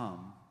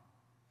come,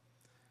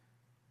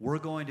 we're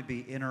going to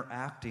be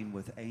interacting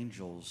with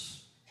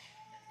angels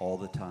all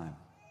the time.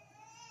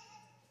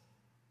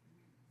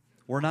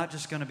 We're not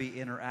just going to be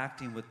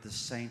interacting with the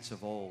saints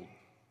of old.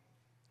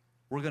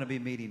 We're going to be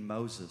meeting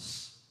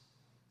Moses.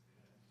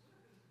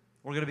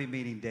 We're going to be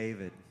meeting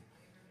David.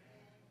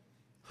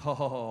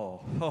 Whew.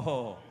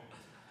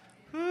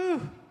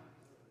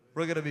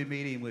 We're going to be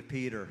meeting with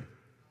Peter,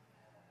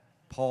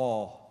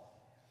 Paul.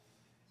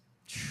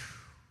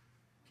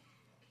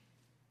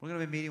 We're going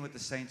to be meeting with the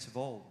saints of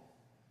old,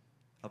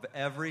 of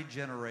every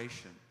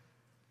generation.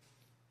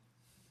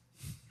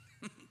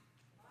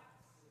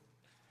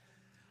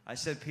 I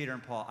said Peter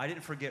and Paul. I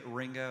didn't forget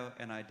Ringo,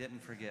 and I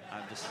didn't forget,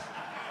 I'm just...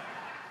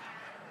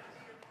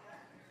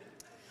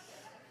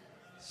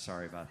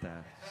 Sorry about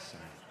that.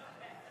 Sorry.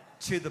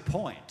 To the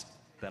point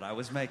that I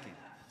was making.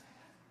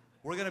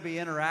 We're going to be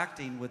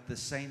interacting with the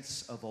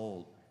saints of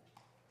old.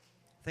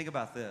 Think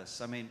about this.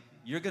 I mean,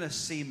 you're going to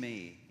see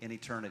me in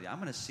eternity. I'm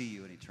going to see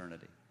you in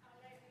eternity.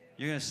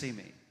 You're going to see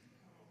me.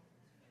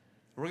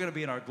 We're going to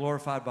be in our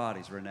glorified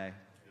bodies, Renee.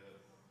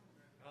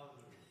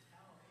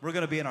 We're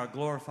going to be in our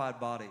glorified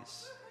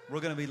bodies.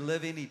 We're going to be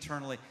living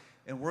eternally.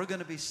 And we're going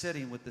to be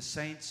sitting with the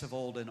saints of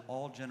old in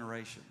all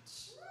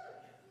generations.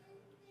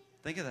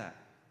 Think of that.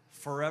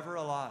 Forever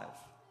alive.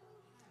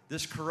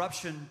 This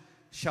corruption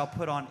shall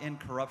put on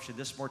incorruption.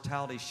 This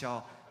mortality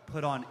shall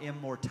put on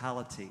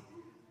immortality.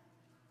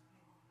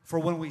 For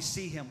when we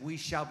see him, we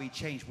shall be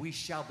changed. We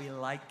shall be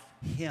like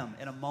him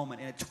in a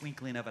moment, in a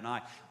twinkling of an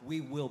eye. We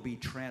will be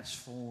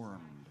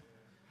transformed.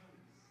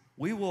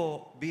 We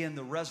will be in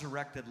the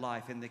resurrected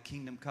life, in the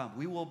kingdom come.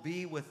 We will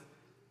be with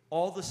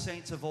all the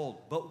saints of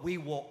old, but we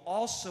will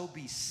also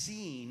be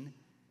seeing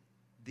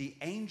the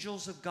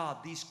angels of God,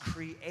 these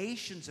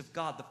creations of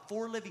God, the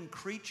four living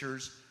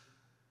creatures,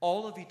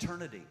 all of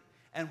eternity.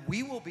 And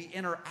we will be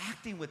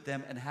interacting with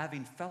them and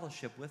having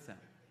fellowship with them.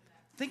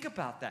 Think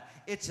about that.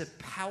 It's a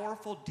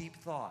powerful, deep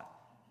thought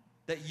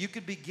that you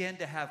could begin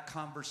to have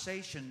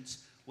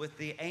conversations with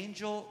the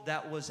angel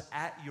that was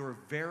at your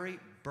very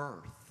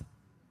birth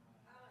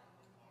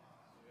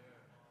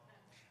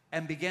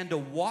and began to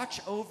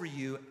watch over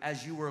you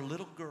as you were a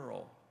little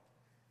girl,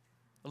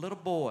 a little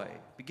boy,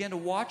 began to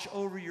watch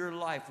over your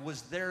life,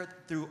 was there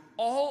through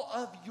all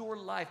of your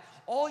life,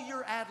 all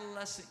your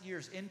adolescent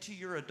years into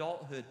your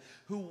adulthood,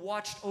 who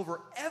watched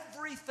over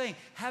everything,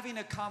 having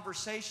a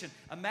conversation.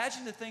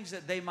 Imagine the things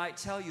that they might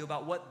tell you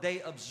about what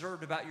they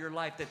observed about your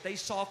life, that they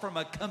saw from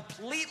a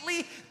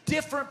completely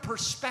different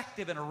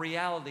perspective and a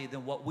reality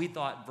than what we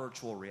thought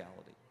virtual reality.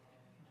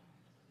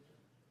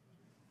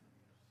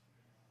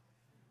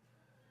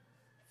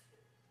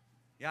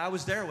 Yeah, I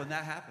was there when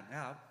that happened.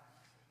 Yeah.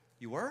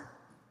 You were?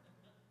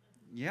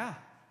 Yeah.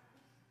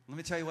 Let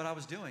me tell you what I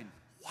was doing.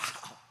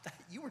 Wow,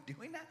 you were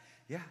doing that?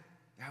 Yeah,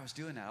 I was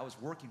doing that. I was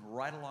working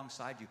right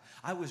alongside you.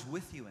 I was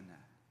with you in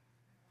that.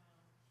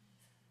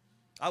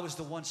 I was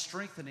the one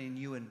strengthening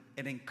you and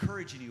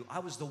encouraging you. I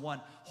was the one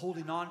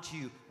holding on to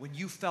you when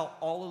you felt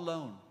all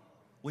alone,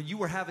 when you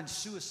were having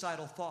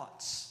suicidal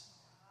thoughts.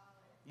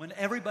 When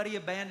everybody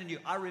abandoned you,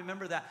 I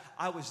remember that.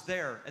 I was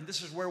there, and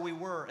this is where we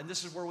were, and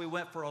this is where we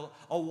went for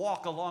a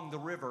walk along the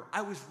river.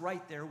 I was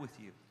right there with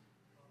you.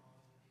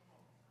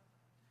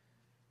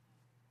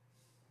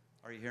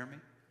 Are you hearing me?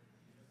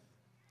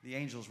 The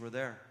angels were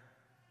there.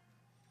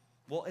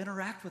 We'll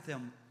interact with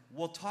them.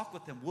 We'll talk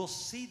with them. We'll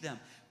see them.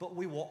 But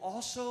we will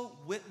also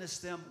witness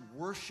them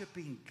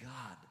worshiping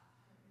God.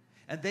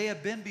 And they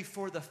have been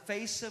before the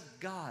face of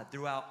God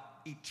throughout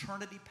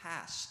eternity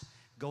past,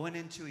 going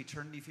into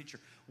eternity future.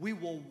 We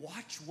will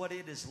watch what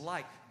it is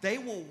like. They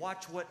will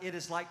watch what it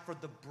is like for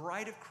the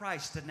bride of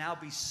Christ to now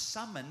be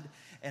summoned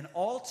and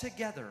all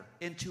together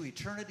into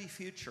eternity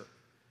future,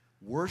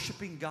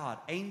 worshiping God,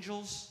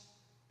 angels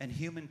and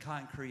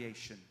humankind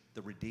creation,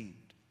 the redeemed.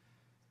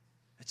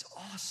 It's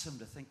awesome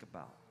to think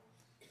about.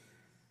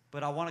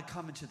 But I want to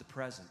come into the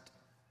present.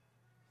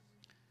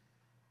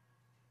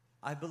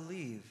 I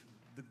believe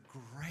the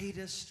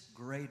greatest,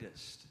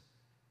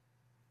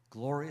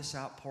 glorious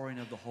outpouring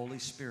of the Holy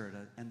Spirit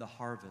and the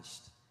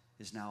harvest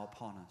is now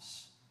upon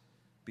us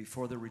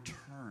before the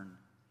return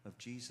of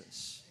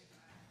Jesus.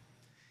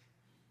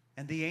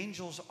 And the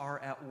angels are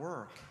at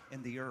work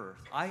in the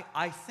earth.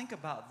 I think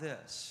about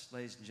this,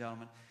 ladies and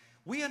gentlemen.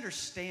 We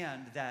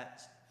understand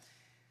that.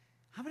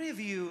 How many of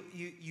you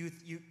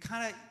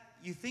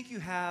think you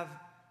have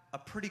a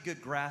pretty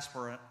good grasp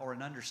or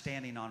an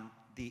understanding on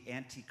the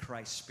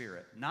Antichrist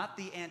spirit? Not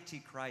the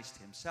Antichrist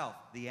himself,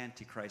 the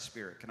Antichrist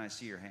spirit. Can I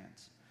see your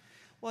hands?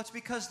 Well, it's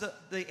because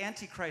the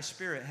Antichrist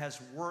spirit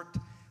has worked.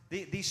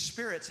 These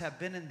spirits have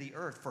been in the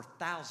earth for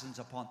thousands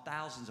upon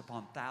thousands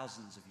upon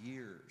thousands of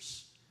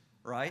years,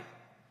 right?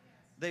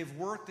 They've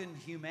worked in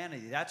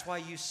humanity. That's why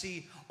you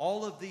see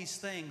all of these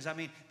things. I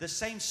mean, the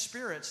same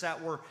spirits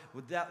that were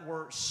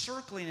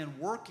circling and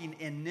working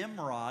in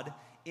Nimrod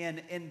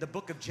in the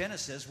book of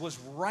Genesis was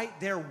right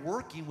there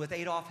working with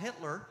Adolf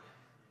Hitler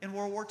in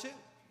World War II.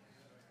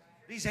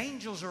 These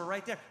angels are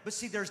right there. But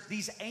see, there's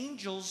these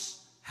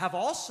angels have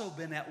also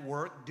been at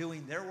work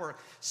doing their work.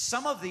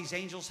 Some of these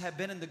angels have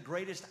been in the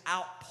greatest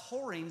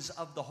outpourings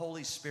of the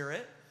Holy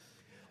Spirit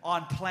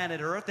on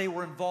planet Earth. They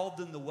were involved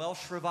in the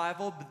Welsh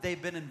revival, but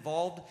they've been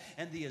involved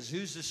in the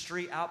Azusa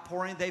Street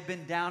outpouring. They've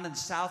been down in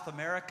South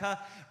America,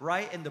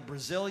 right, in the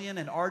Brazilian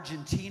and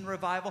Argentine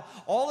revival.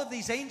 All of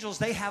these angels,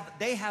 they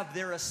have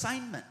their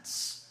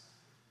assignments.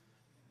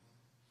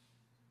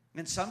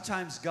 And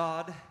sometimes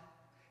God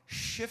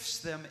shifts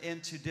them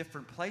into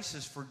different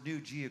places for new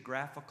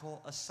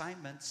geographical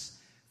assignments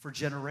for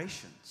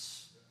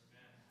generations.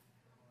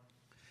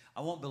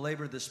 I won't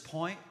belabor this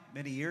point.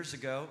 Many years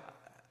ago,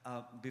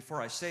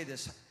 before I say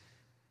this,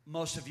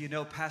 most of you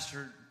know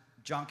Pastor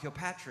John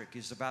Kilpatrick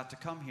is about to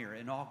come here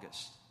in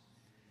August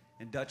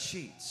in Dutch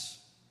Sheets.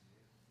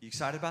 You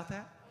excited about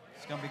that?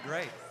 It's going to be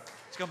great.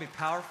 It's going to be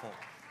powerful.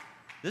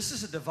 This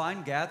is a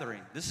divine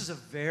gathering. This is a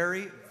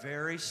very,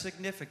 very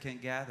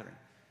significant gathering.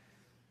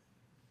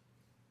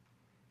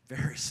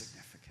 Very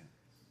significant.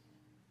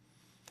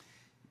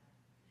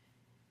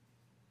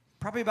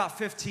 Probably about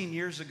 15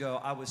 years ago,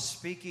 I was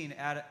speaking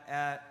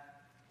at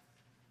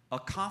a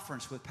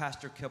conference with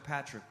Pastor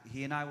Kilpatrick.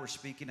 He and I were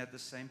speaking at the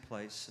same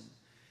place.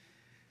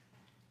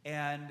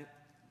 And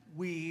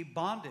we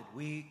bonded.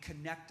 We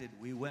connected.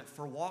 We went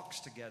for walks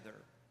together.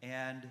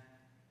 And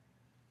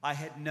I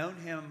had known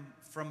him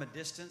from a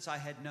distance. I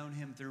had known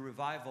him through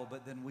revival,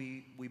 but then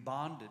we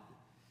bonded.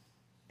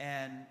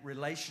 And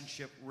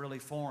relationship really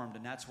formed.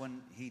 And that's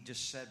when he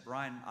just said,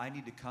 Brian, I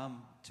need to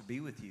come to be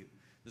with you.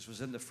 This was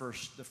in the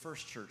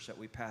first church that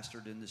we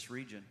pastored in this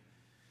region.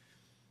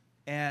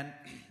 And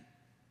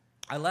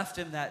I left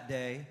him that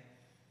day,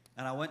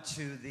 and I went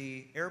to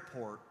the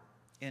airport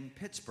in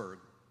Pittsburgh.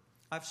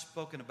 I've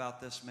spoken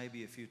about this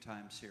maybe a few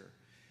times here.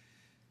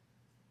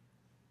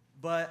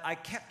 But I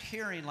kept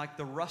hearing like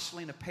the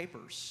rustling of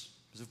papers.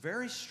 It was a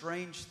very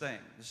strange thing.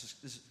 This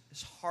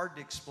is hard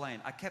to explain.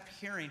 I kept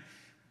hearing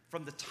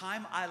from the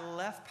time I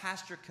left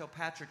Pastor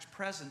Kilpatrick's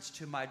presence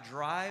to my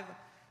drive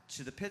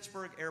to the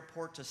Pittsburgh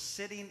airport to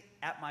sitting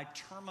at my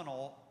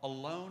terminal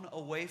alone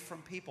away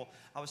from people,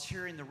 I was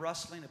hearing the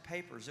rustling of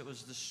papers. It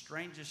was the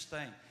strangest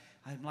thing.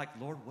 I'm like,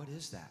 Lord, what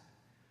is that?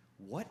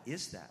 What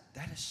is that?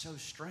 That is so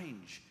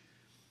strange.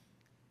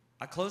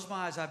 I closed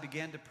my eyes, I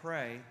began to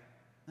pray,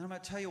 and I'm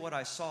going to tell you what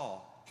I saw.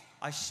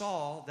 I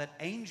saw that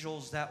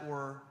angels that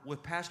were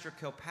with Pastor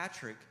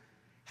Kilpatrick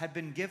had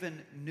been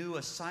given new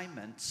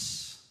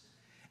assignments,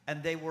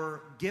 and they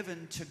were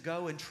given to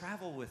go and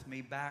travel with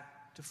me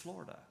back to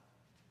Florida.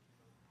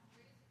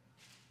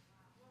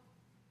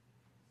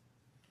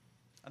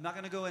 I'm not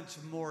going to go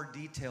into more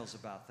details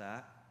about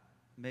that.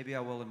 Maybe I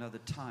will another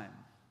time.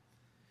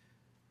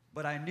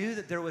 But I knew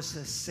that there was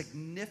a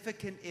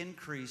significant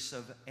increase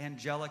of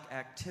angelic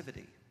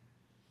activity.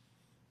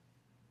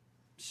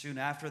 Soon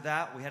after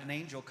that, we had an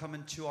angel come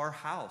into our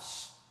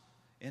house,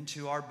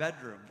 into our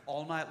bedroom,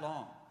 all night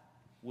long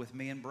with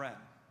me and Brent.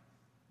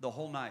 The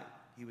whole night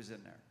he was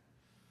in there.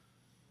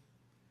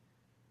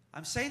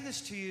 I'm saying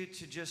this to you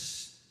to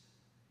just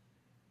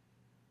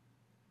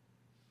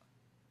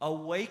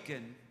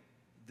awaken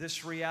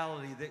this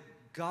reality that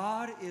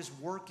God is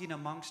working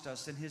amongst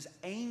us and his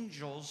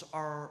angels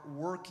are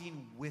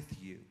working with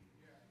you.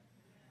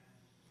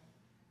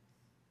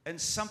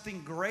 And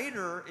something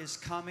greater is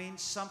coming,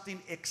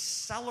 something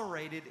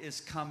accelerated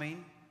is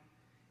coming,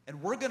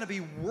 and we're going to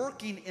be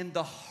working in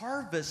the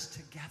harvest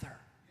together.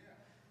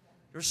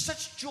 There's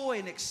such joy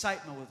and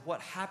excitement with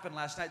what happened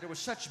last night. There was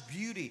such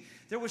beauty.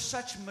 There was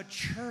such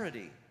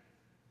maturity.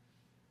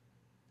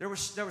 There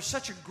was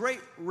such a great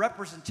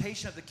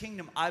representation of the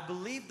kingdom. I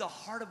believe the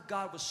heart of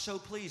God was so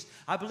pleased.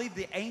 I believe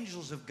the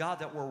angels of God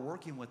that were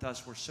working with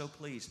us were so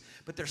pleased.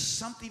 But there's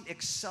something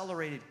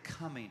accelerated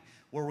coming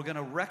where we're going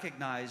to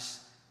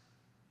recognize,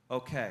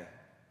 okay,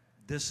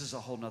 this is a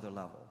whole nother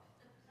level.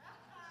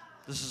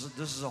 This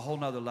is a whole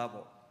nother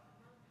level.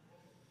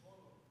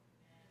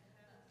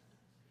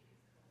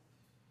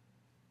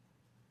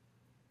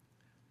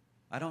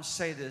 I don't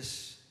say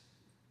this,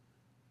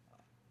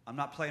 I'm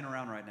not playing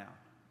around right now.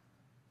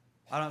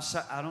 I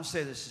don't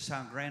say this to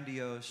sound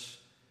grandiose.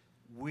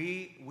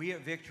 We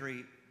at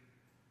Victory,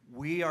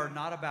 we are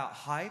not about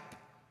hype.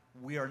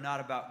 We are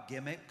not about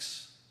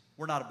gimmicks.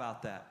 We're not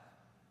about that.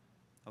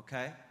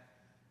 Okay?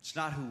 It's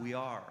not who we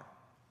are.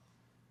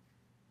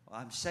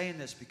 I'm saying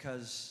this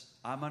because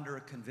I'm under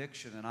a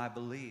conviction and I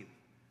believe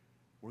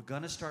we're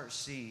going to start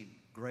seeing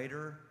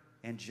greater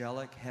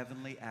angelic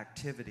heavenly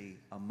activity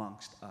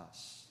amongst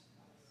us.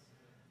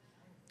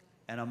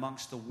 And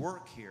amongst the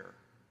work here,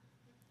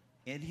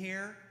 in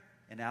here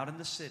and out in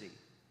the city,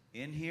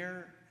 in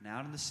here and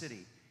out in the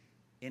city,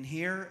 in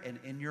here and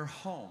in your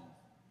home,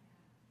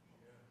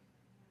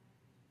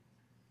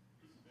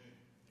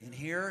 in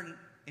here and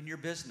in your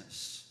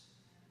business.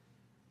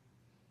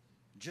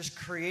 Just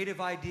creative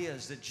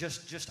ideas that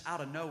just out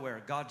of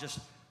nowhere, God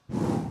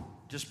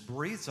just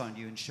breathes on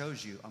you and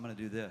shows you, I'm going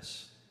to do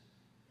this.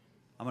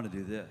 I'm going to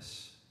do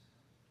this.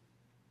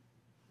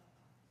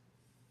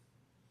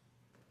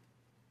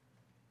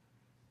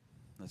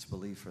 Let's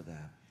believe for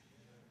that.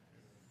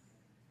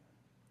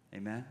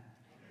 Amen?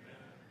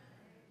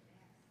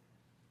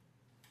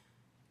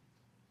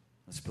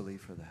 Let's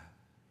believe for that.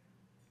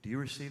 Do you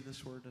receive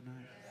this word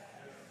tonight?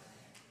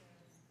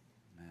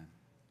 Amen.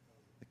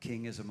 The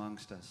King is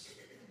amongst us.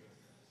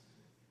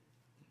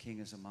 The King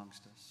is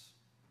amongst us.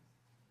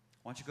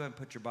 Why don't you go ahead and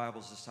put your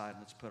Bibles aside and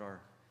let's put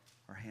our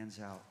hands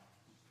out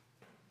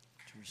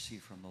to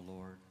receive from the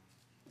Lord.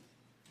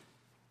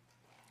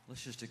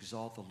 Let's just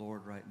exalt the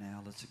Lord right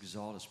now. Let's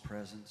exalt His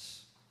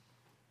presence.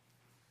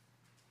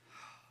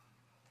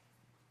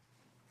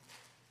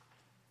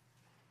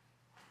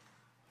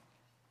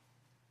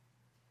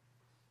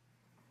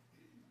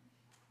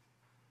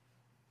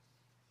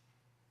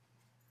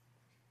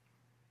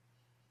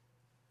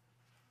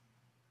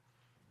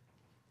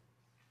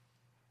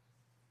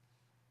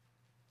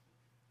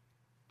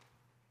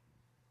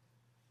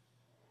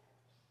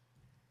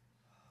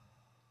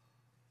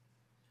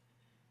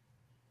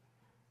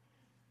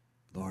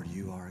 Lord,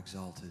 you are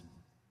exalted.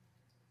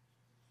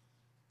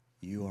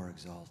 You are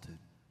exalted.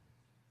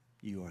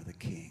 You are the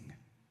King.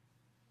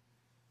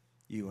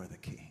 You are the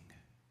King.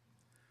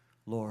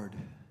 Lord,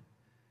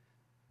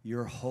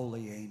 your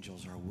holy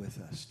angels are with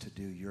us to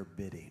do your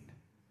bidding,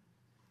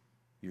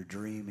 your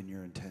dream and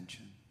your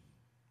intention.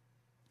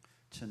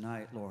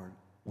 Tonight, Lord,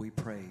 we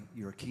pray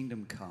your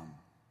kingdom come,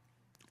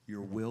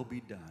 your will be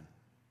done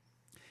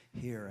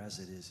here as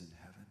it is in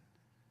heaven,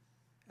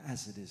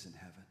 as it is in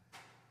heaven.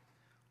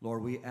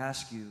 Lord, we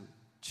ask you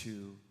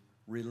to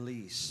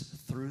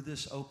release through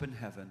this open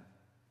heaven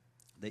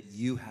that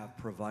you have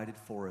provided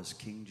for us,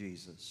 King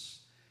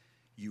Jesus.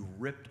 You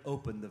ripped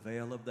open the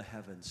veil of the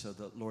heavens so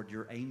that, Lord,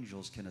 your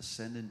angels can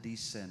ascend and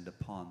descend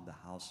upon the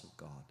house of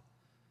God.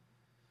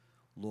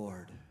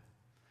 Lord,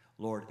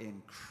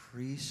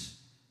 increase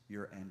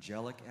your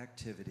angelic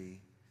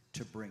activity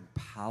to bring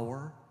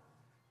power,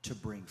 to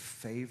bring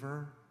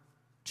favor,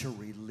 to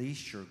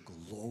release your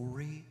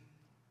glory,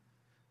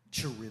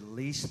 to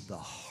release the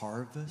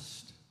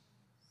harvest,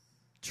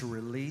 to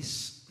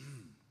release,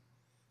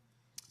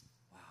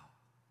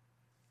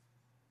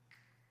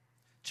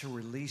 to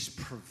release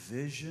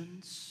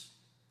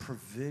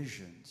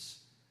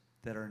provisions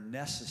that are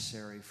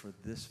necessary for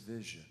this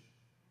vision.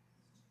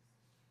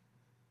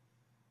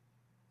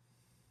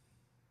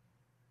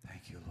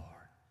 Thank you, Lord.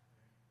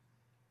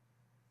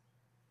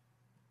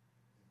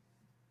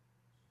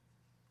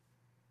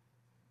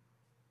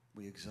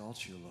 We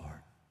exalt you, Lord.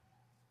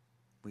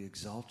 We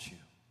exalt you.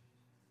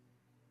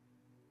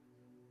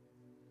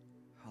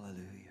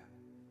 Hallelujah.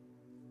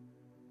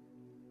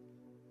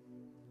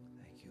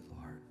 Thank you,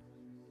 Lord.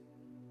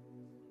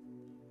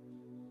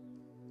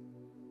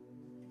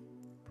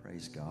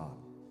 Praise God.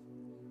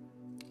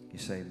 You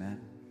say amen?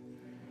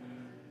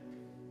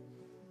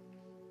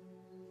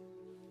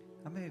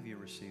 How many of you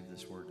received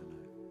this word tonight?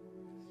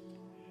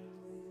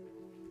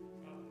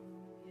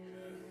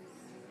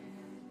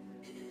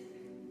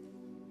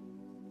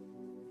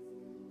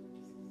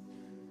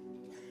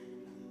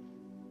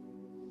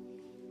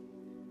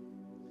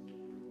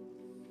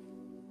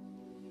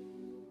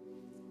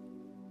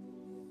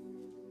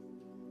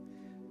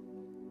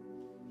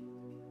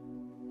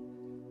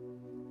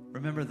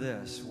 Remember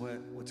this,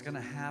 what's going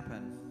to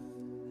happen,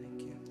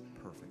 thank you,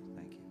 perfect,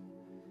 thank you.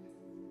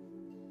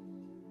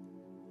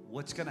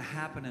 What's going to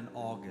happen in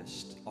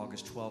August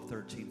 12,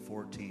 13,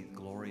 14th,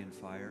 Glory and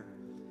Fire,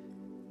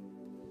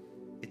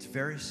 it's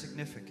very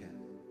significant.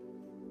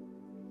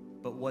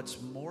 But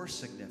what's more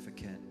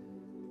significant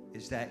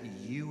is that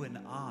you and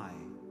I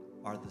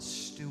are the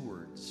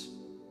stewards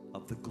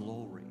of the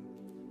glory.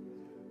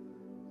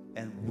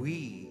 And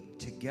we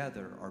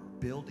together are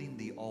building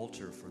the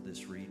altar for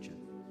this region.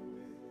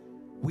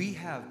 We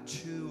have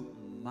two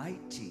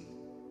mighty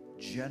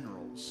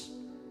generals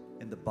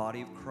in the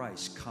body of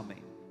Christ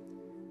coming.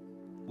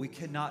 We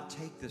cannot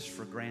take this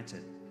for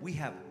granted. We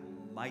have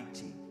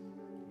mighty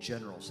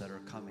generals that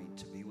are coming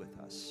to be with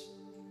us.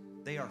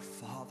 They are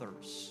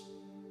fathers.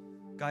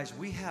 Guys,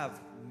 we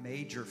have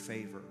major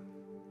favor.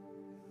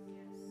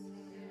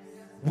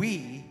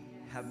 We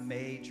have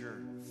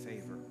major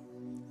favor.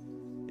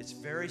 It's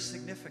very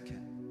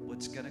significant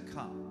what's going to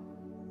come.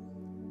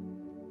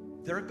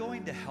 They're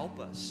going to help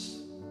us.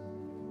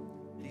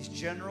 These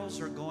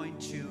generals are going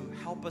to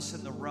help us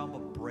in the realm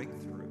of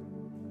breakthrough.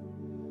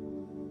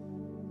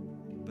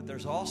 But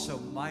there's also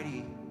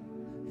mighty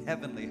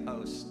heavenly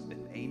hosts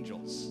and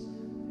angels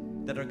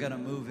that are going to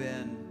move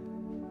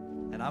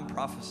in, and I'm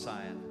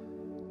prophesying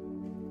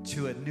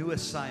to a new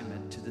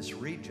assignment to this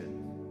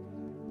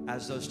region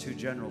as those two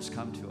generals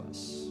come to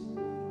us.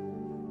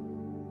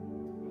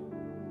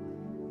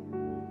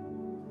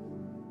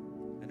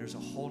 And there's a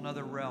whole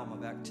nother realm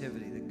of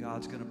activity that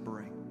God's going to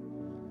bring.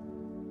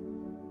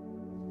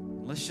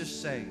 Let's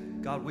just say,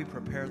 God, we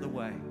prepare the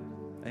way.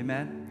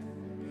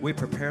 Amen? We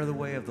prepare the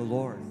way of the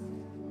Lord.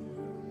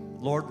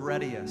 Lord,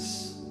 ready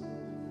us.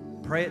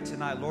 Pray it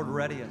tonight. Lord,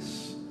 ready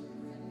us.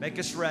 Make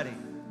us ready.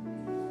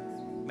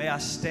 May I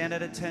stand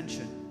at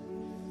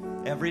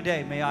attention. Every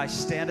day, may I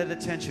stand at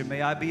attention.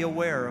 May I be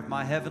aware of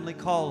my heavenly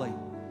calling.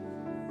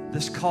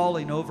 This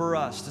calling over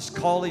us. This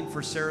calling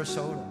for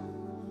Sarasota.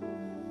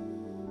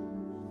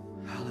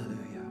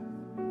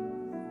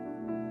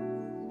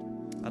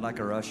 I'd like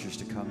our ushers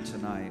to come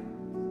tonight.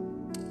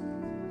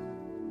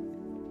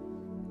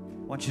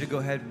 I want you to go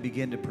ahead and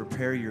begin to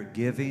prepare your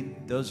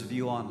giving. Those of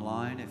you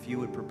online, if you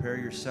would prepare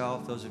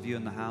yourself, those of you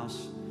in the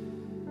house,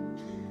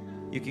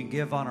 you can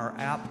give on our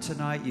app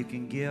tonight. You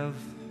can give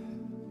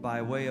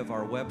by way of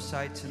our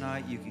website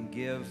tonight. You can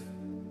give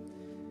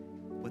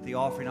with the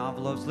offering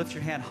envelopes. Lift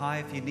your hand high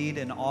if you need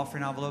an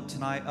offering envelope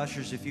tonight.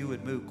 Ushers, if you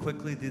would move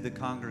quickly through the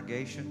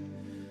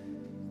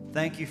congregation.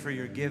 Thank you for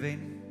your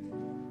giving.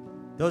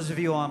 Those of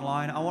you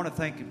online, I want to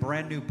thank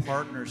brand new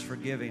partners for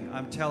giving.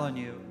 I'm telling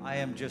you,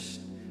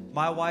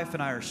 my wife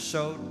and I are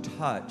so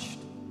touched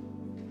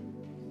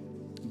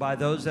by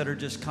those that are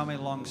just coming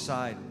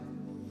alongside.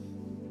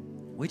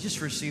 We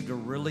just received a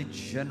really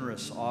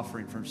generous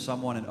offering from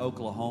someone in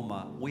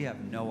Oklahoma. We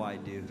have no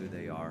idea who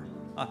they are.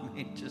 I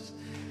mean,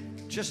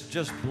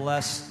 just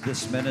bless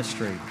this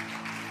ministry.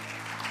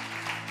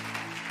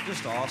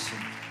 Just awesome.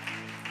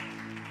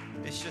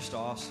 It's just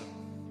awesome.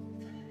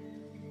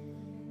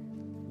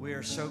 We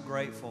are so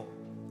grateful.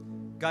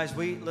 Guys,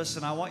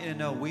 listen, I want you to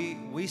know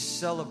we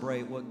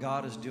celebrate what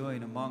God is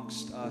doing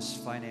amongst us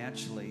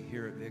financially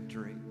here at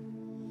Victory.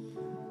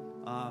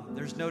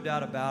 There's no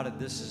doubt about it.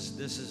 This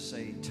is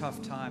a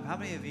tough time. How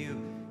many of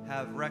you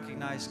have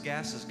recognized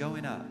gas is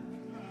going up?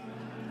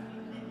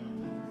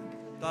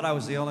 Thought I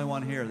was the only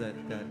one here that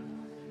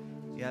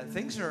yeah,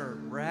 things are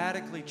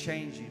radically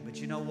changing.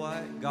 But you know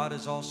what? God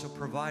is also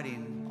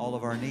providing all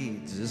of our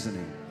needs, isn't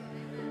He?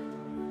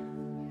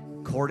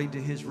 According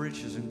to His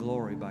riches and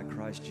glory by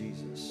Christ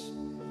Jesus.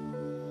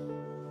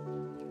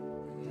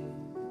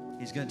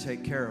 He's going to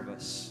take care of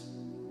us.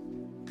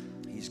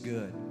 He's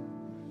good.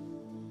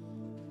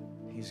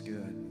 He's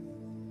good.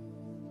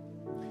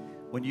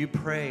 When you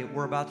pray,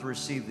 we're about to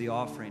receive the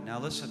offering. Now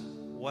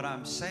listen, what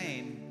I'm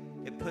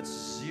saying, it puts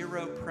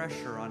zero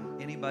pressure on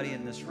anybody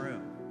in this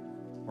room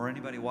or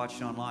anybody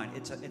watching online.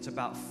 It's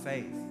about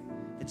faith.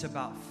 It's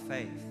about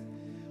faith.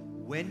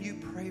 When you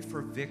pray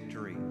for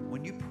victory,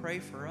 when you pray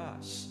for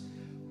us,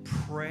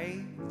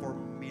 pray for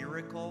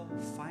miracle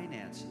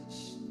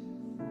finances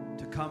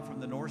to come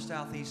from the north,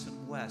 south, east,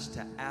 and west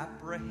to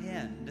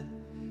apprehend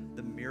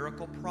the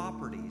miracle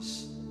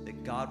properties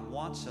that God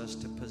wants us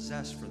to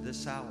possess for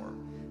this hour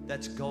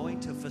that's going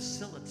to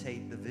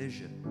facilitate the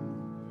vision.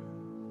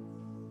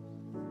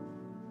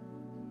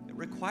 It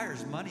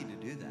requires money to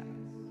do that.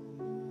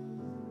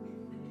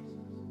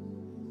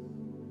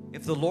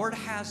 If the Lord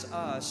has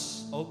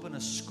us open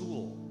a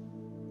school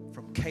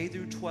from K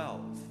through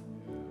 12,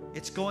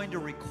 it's going to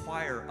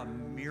require a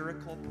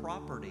miracle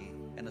property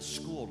and a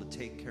school to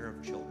take care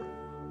of children.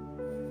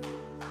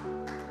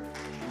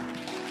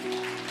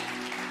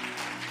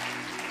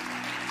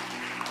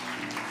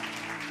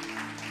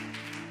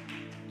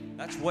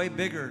 That's way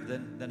bigger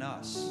than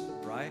us,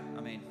 right? I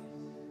mean,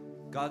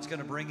 God's going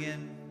to bring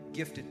in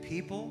gifted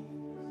people,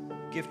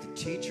 gifted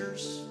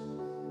teachers.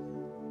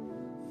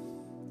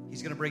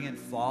 He's going to bring in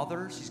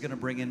fathers. He's going to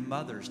bring in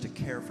mothers to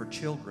care for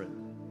children.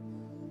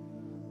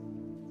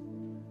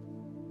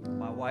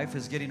 My wife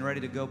is getting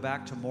ready to go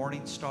back to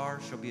Morning Star.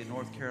 She'll be in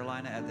North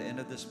Carolina at the end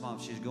of this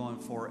month. She's going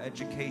for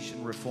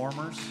education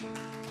reformers.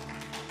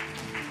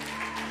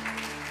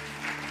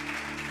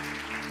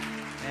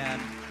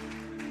 And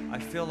I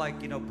feel like,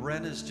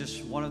 Brent is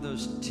just one of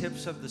those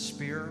tips of the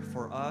spear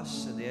for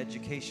us in the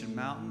education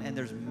mountain. And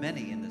there's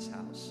many in this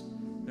house.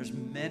 There's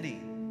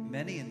many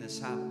in this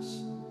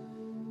house.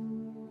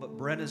 But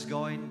Brent is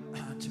going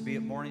to be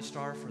at Morning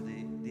Star for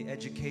the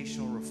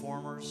educational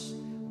reformers.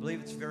 I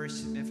believe it's very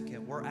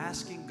significant. We're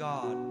asking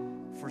God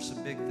for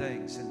some big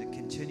things and to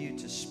continue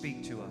to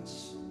speak to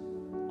us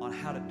on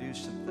how to do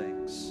some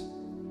things.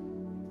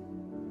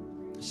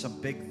 Some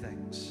big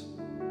things.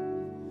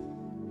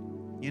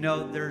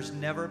 There's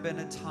never been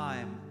a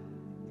time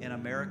in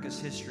America's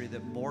history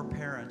that more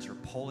parents are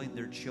pulling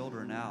their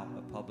children out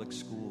of public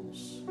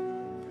schools.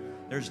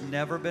 There's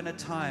never been a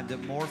time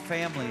that more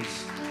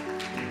families...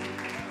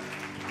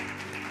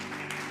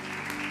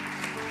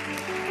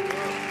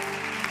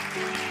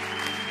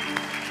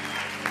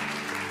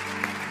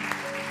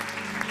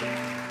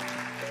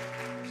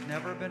 There's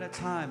never been a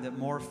time that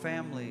more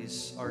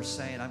families are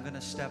saying, I'm going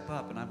to step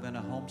up and I'm going to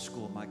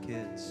homeschool my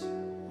kids.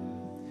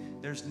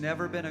 There's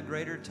never been a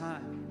greater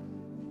time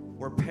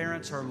where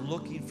parents are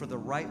looking for the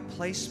right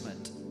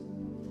placement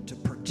to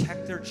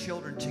protect their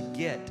children to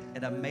get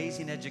an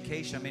amazing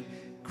education. I mean,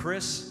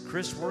 Chris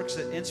works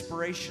at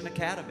Inspiration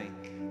Academy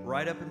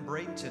right up in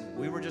Bradenton.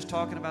 We were just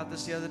talking about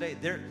this the other day.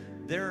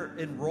 Their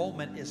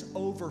enrollment is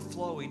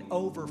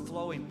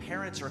overflowing.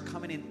 Parents are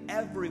coming in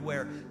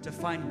everywhere to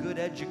find good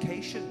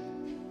education.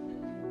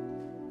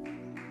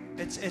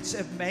 It's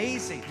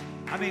amazing.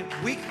 I mean,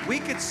 we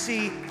could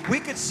see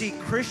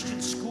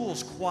Christian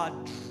schools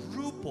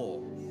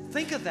quadruple.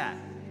 Think of that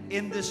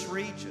in this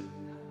region.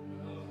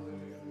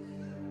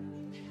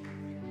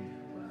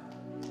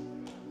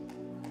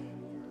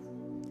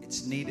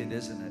 It's needed,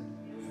 isn't it?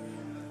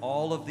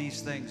 All of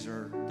these things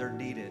they're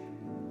needed.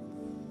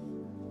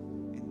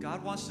 And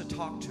God wants to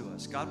talk to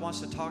us. God wants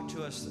to talk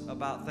to us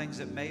about things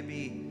that may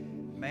be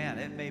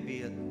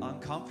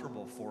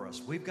uncomfortable for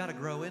us. We've got to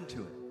grow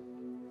into it.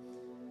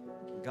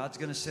 God's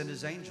going to send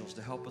his angels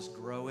to help us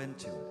grow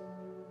into it.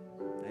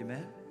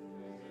 Amen?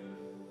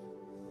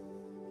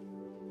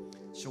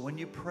 So when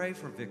you pray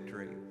for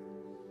victory,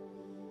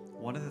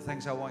 one of the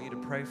things I want you to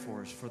pray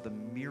for is for the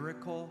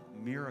miracle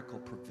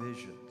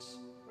provisions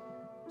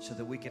so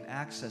that we can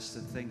access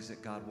the things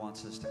that God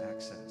wants us to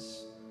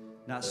access.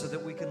 Not so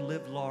that we can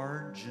live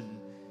large and,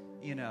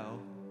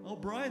 oh,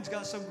 Brian's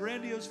got some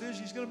grandiose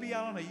vision. He's going to be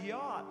out on a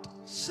yacht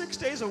 6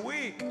 days a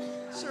week,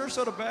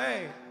 Sarasota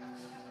Bay.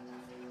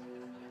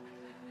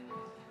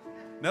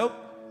 Nope.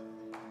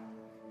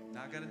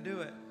 Not going to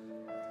do it.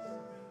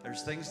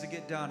 There's things to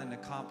get done and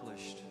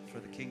accomplished for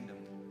the kingdom.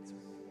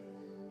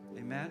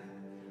 Amen?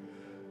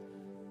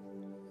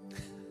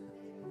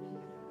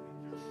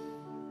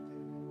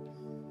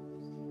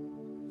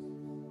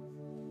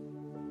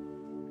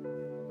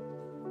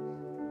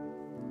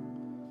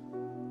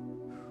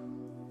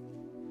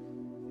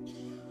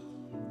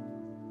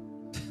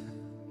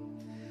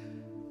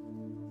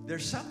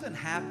 There's something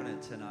happening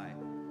tonight.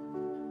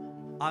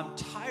 I'm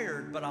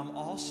tired, but I'm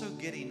also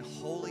getting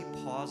holy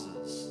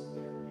pauses.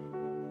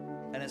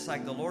 And it's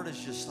like the Lord is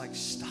just like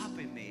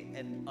stopping me.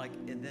 And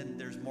then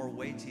there's more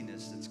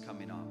weightiness that's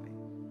coming on me.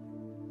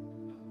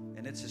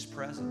 And it's his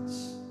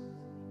presence.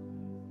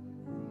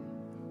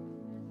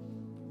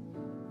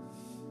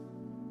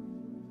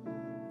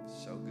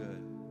 So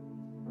good.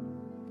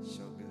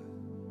 So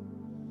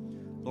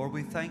good. Lord,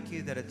 we thank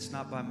you that it's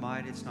not by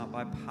might, it's not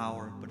by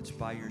power, but it's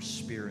by your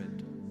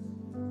Spirit.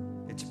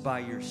 It's by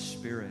your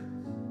Spirit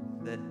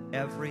that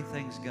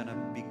everything's going to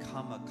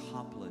become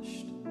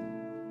accomplished.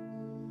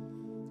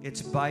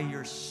 It's by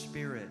your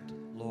Spirit,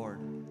 Lord,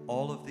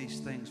 all of these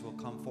things will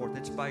come forth.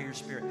 It's by your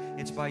Spirit.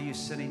 It's by you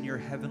sending your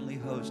heavenly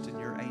host and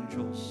your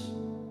angels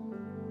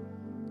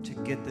to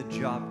get the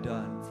job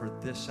done for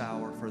this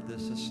hour, for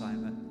this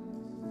assignment.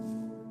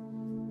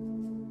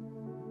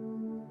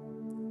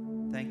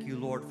 Thank you,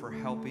 Lord, for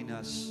helping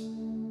us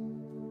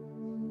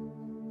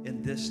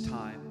in this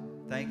time.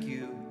 Thank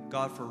you,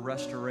 God, for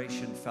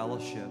Restoration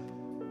Fellowship.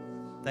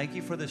 Thank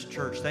you for this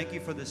church. Thank you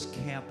for this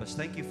campus.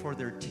 Thank you for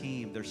their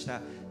team, their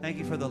staff. Thank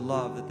you for the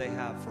love that they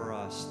have for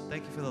us.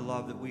 Thank you for the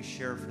love that we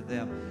share for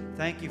them.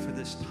 Thank you for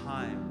this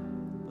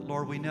time. But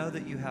Lord, we know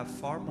that you have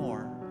far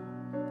more.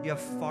 You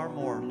have far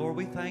more. Lord,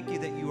 we thank you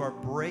that you are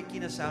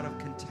breaking us out of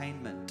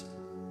containment.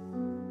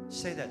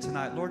 Say that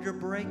tonight. Lord, you're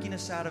breaking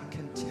us out of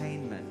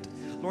containment.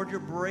 Lord, you're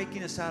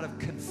breaking us out of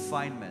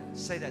confinement.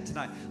 Say that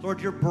tonight.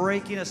 Lord, you're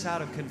breaking us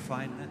out of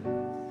confinement.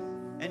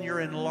 And you're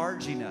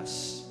enlarging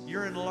us.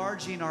 You're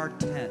enlarging our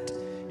tent.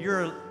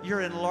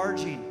 You're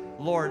enlarging,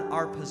 Lord,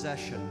 our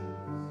possession.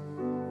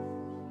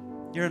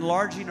 You're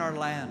enlarging our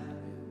land.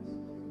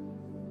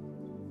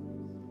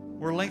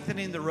 We're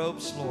lengthening the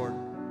ropes, Lord.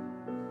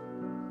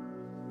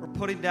 We're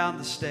putting down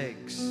the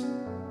stakes.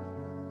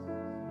 And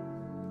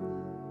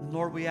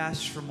Lord, we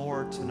ask for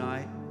more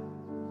tonight.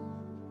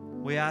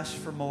 We ask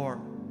for more.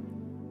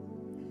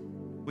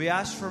 We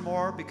ask for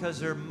more because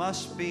there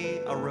must be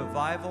a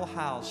revival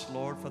house,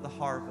 Lord, for the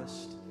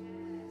harvest.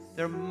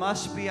 There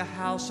must be a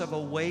house of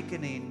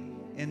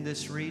awakening in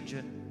this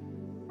region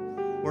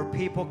where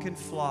people can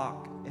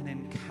flock and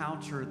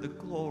encounter the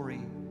glory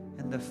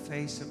and the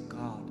face of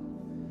God.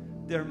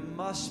 There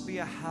must be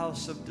a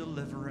house of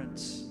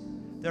deliverance.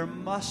 There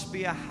must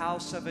be a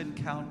house of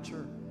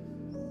encounter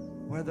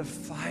where the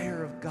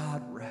fire of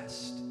God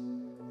rests.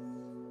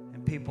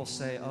 And people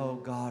say, oh,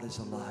 God is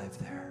alive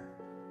there.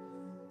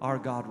 Our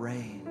God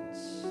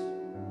reigns.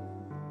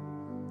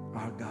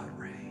 Our God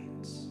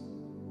reigns.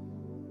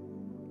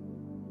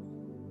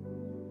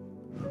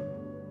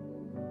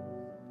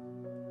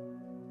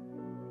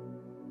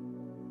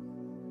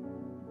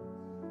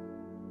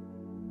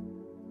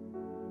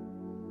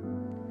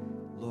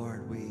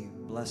 Lord, we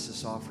bless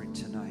this offering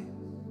tonight.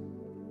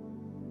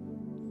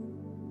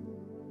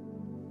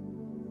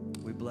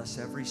 We bless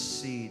every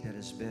seed that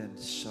has been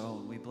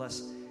sown. We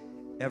bless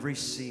every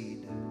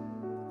seed,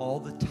 all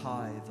the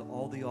tithe,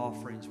 all the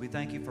offerings. We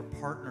thank you for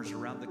partners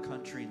around the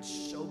country in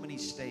so many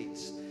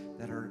states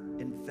that are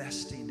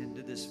investing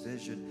into this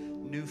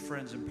vision, new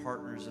friends and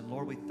partners. And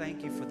Lord, we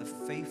thank you for the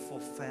faithful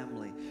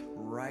family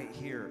right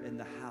here in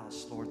the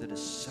house, Lord, that is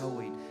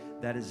sowing,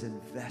 that is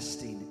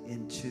investing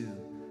into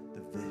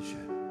the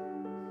vision.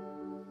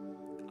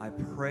 I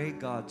pray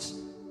God's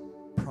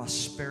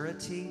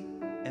prosperity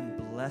and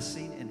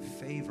blessing and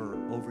favor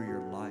over your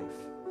life,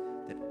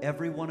 that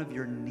every one of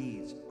your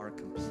needs are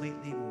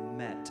completely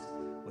met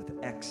with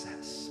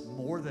excess,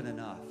 more than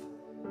enough,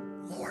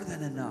 more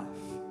than enough.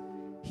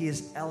 He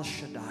is El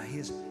Shaddai. He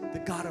is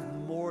the God of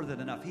more than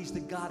enough. He's the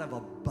God of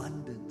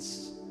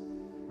abundance.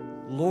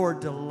 Lord,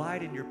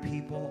 delight in your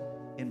people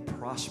in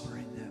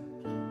prospering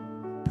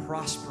them,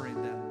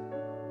 prospering them.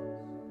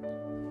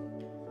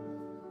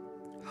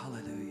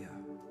 Hallelujah.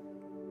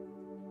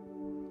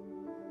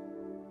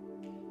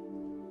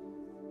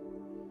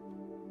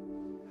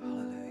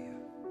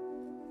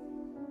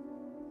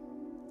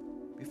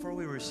 Before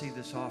we receive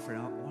this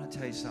offering, I want to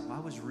tell you something. I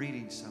was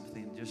reading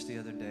something just the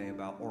other day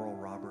about Oral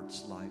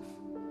Roberts' life.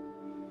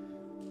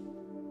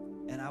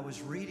 And I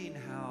was reading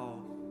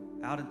how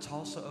out in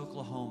Tulsa,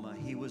 Oklahoma.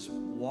 He was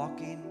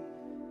walking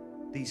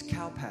these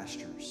cow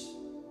pastures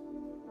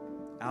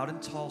out in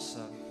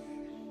Tulsa,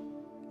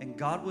 and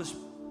God was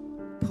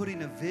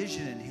putting a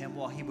vision in him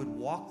while he would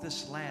walk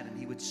this land, and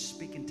he would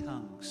speak in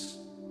tongues.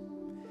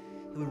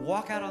 He would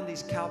walk out on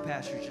these cow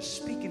pastures, just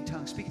speak in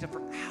tongues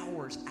for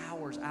hours.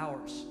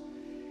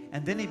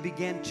 And then he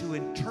began to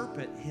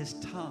interpret his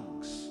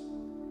tongues.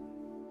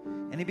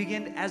 And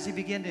as he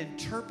began to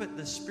interpret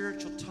the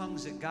spiritual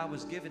tongues that God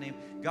was giving him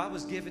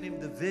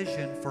the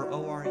vision for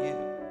ORU.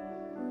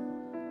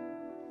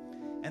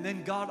 And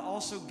then God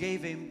also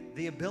gave him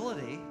the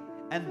ability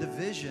and the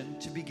vision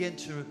to begin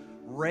to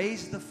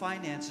raise the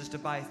finances to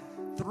buy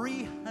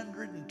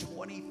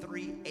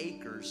 323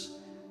 acres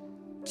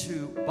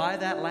to buy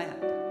that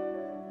land.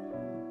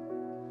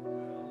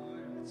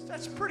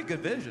 That's a pretty good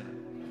vision.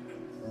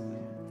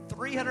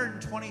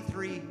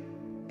 323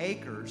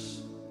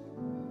 acres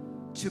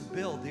to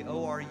build the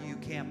ORU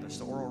campus,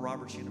 the Oral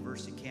Roberts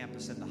University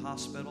campus, and the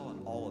hospital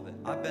and all of it.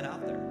 I've been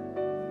out there.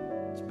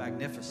 It's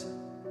magnificent.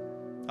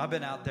 I've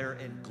been out there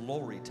in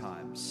glory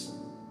times.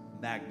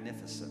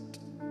 Magnificent.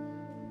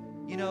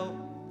 You know,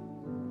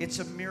 it's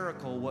a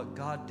miracle what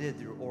God did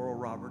through Oral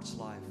Roberts'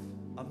 life.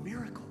 A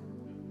miracle.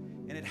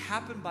 And it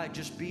happened by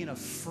just being a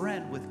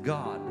friend with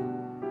God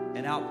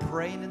and out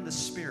praying in the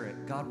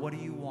Spirit. God, what do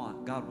you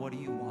want? God, what do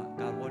you want?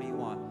 God, what do you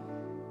want?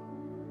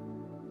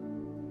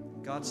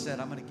 God said,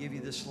 I'm going to give you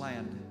this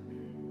land.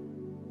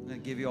 I'm going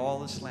to give you all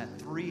this land,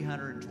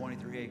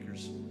 323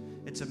 acres.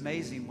 It's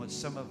amazing what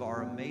some of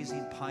our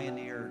amazing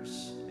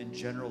pioneers and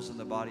generals in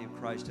the body of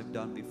Christ have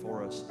done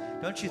before us.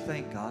 Don't you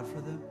thank God for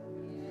them?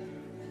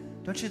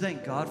 Don't you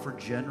thank God for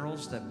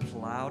generals that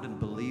plowed and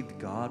believed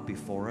God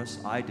before us?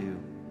 I do.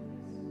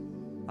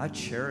 I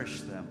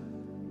cherish them.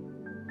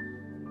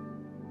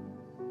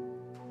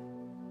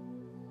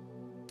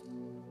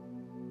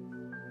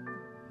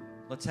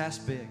 Let's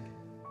ask big.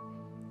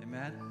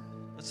 Amen?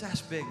 Let's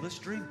ask big. Let's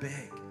dream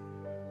big.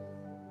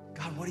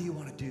 God, what do you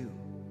want to do?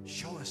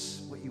 Show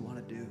us what you want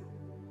to do.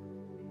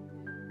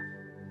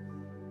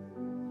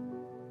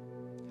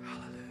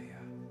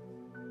 Hallelujah.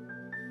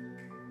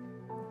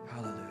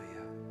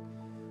 Hallelujah.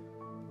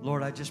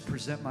 Lord, I just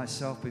present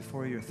myself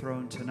before your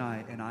throne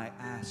tonight, and I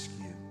ask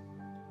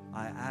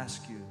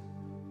you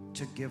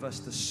to give us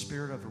the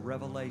spirit of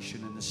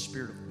revelation and the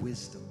spirit of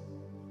wisdom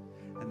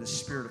and the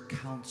spirit of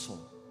counsel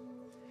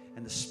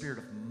and the spirit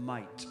of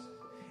might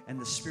and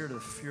the spirit of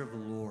the fear of the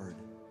Lord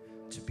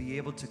to be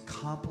able to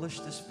accomplish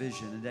this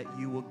vision, and that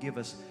you will give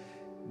us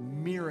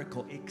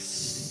miracle,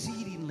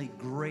 exceedingly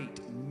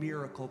great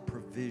miracle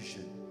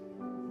provision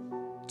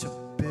to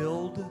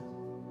build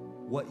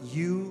what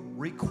you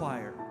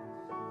require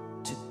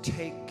to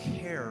take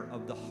care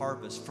of the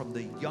harvest, from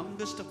the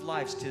youngest of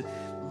lives to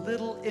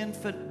little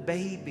infant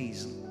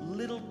babies,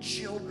 little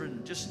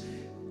children, just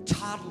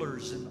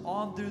toddlers, and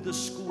on through the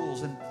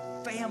schools, and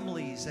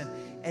families,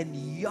 and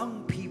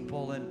young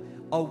people, and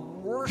a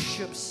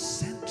worship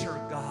center,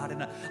 God,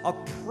 and a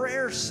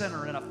prayer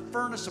center, and a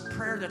furnace of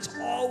prayer that's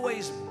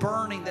always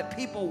burning, that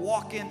people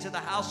walk into the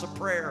house of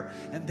prayer,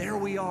 and there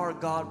we are,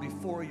 God,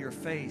 before your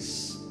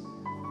face.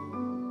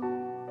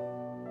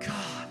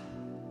 God,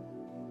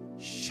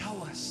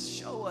 show us.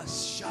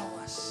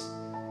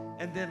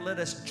 And then let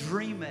us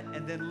dream it,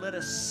 and then let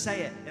us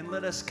say it, and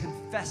let us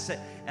confess it,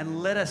 and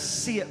let us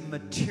see it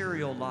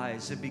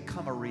materialize and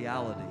become a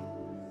reality.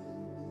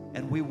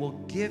 And we will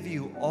give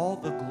you all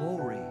the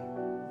glory.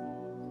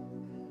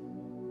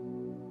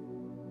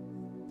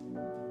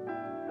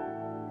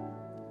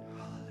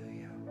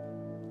 Hallelujah.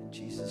 In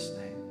Jesus'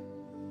 name.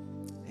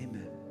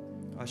 Amen.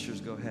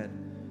 Ushers, go ahead.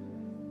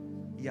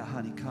 Yeah,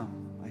 honey,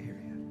 come. I hear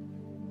you.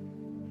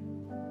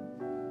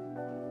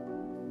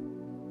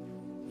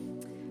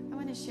 I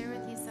want to share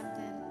with you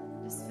something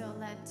I just feel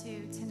led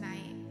to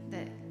tonight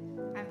that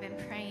I've been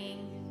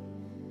praying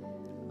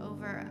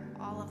over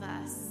all of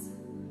us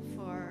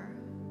for,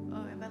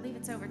 I believe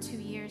it's over 2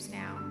 years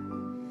now.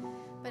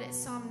 But it's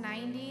Psalm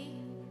 90,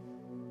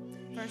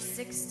 verse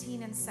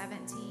 16 and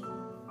 17.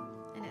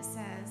 And it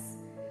says,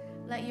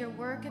 "Let your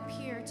work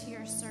appear to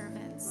your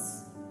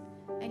servants,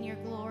 and your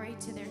glory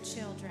to their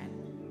children.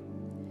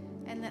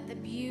 And let the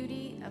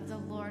beauty of the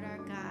Lord our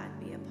God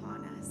be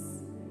upon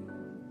us."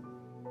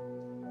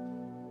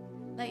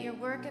 Let your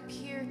work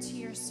appear to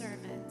your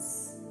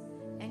servants,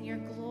 and your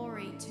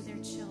glory to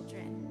their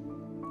children.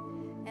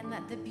 And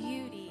let the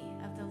beauty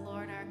of the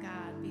Lord our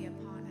God be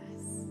upon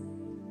us.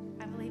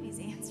 I believe he's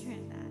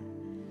answering that.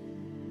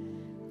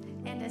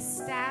 "And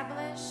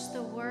establish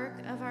the work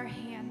of our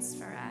hands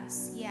for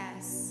us."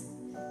 Yes,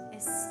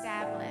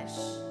 establish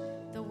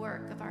the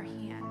work of our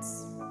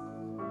hands.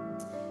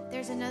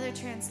 There's another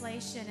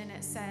translation, and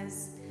it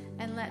says,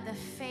 "And let the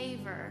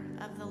favor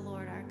of the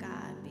Lord our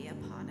God be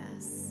upon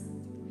us,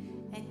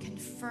 and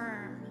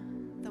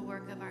confirm the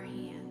work of our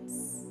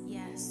hands."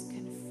 Yes,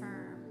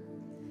 confirm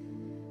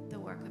the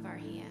work of our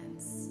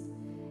hands.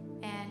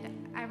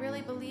 And I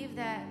really believe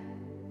that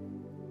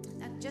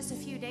just a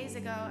few days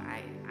ago,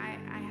 I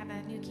have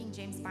a New King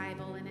James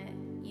Bible, and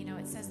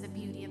it says the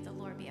beauty of the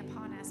Lord be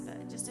upon us.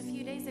 But just a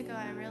few days ago,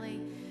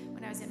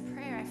 when I was in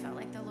prayer, I felt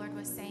like the Lord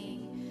was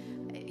saying,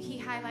 he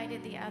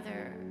highlighted the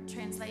other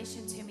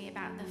translation to me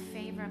about the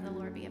favor of the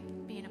Lord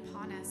being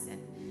upon us,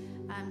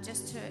 and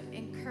just to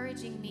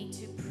encouraging me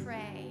to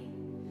pray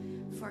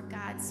for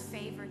God's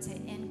favor to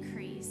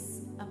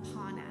increase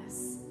upon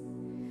us.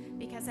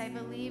 Because I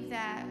believe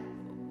that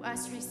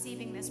us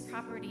receiving this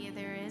property,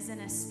 there is an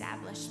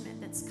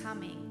establishment that's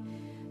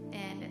coming,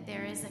 and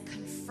there is a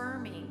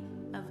confirming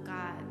of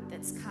God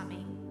that's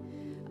coming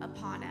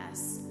upon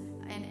us,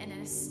 and an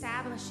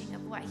establishing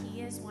of what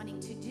he is wanting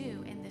to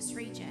do in this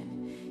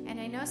region. And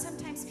I know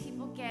sometimes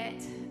people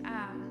get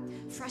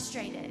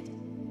frustrated,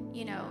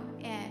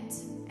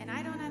 and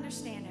I don't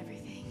understand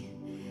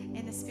everything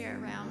in the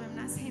spirit realm. I'm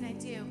not saying I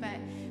do, but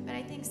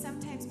I think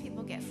sometimes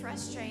people get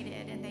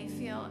frustrated, and they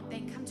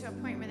come to a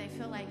point where they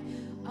feel like,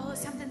 oh,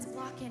 something's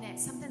blocking it,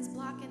 something's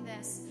blocking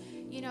this,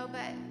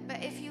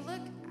 but if you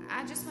look,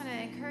 I just want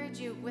to encourage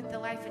you with the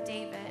life of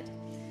David,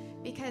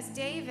 because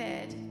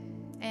David,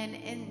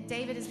 and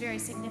David is very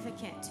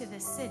significant to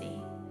this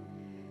city,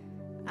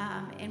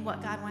 and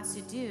what God wants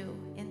to do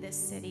in this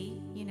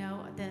city.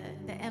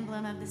 The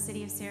emblem of the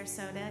city of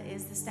Sarasota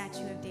is the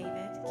statue of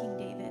David, King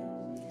David,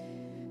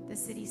 the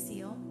city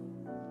seal.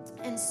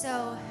 And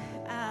so,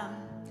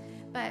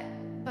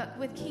 but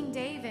with King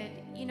David,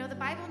 the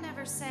Bible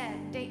never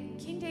said,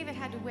 King David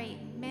had to wait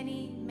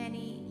many,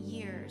 many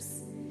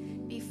years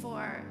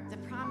before the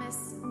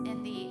promise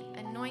and the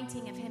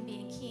anointing of him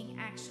being king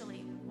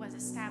actually was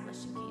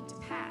established and came to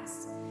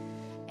pass.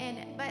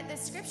 But the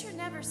scripture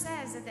never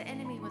says that the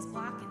enemy was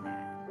blocking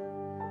that.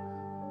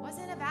 It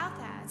wasn't about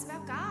that. It's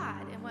about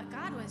God and what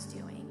God was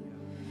doing.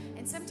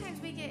 And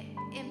sometimes we get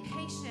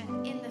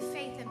impatient in the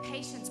faith and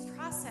patience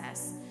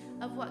process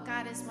of what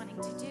God is wanting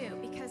to do,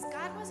 because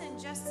God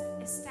wasn't just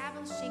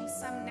establishing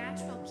some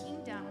natural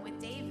kingdom with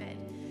David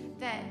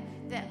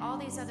that all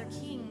these other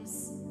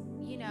kings,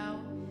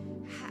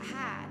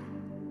 had.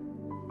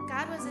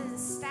 God was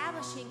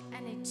establishing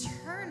an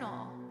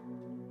eternal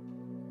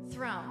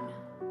throne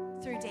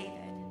through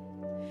David.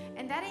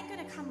 And that ain't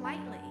going to come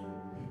lightly,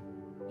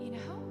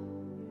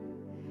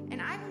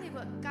 And I believe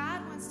what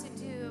God wants to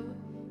do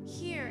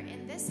here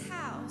in this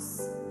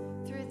house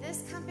through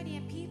this company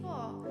of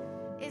people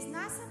is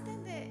not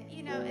something that,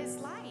 is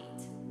light.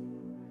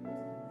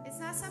 It's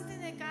not something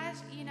that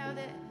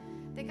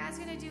that God's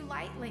going to do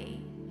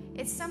lightly.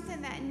 It's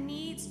something that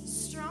needs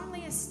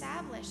strongly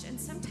established, and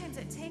sometimes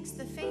it takes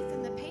the faith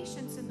and the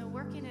patience and the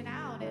working it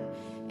out and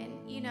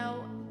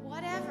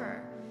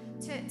whatever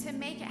to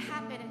make it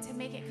happen and to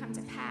make it come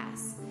to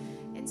pass.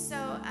 And so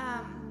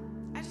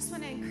I just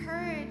want to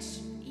encourage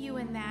you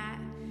in that,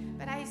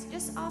 but I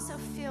just also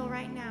feel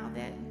right now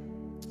that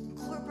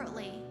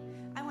corporately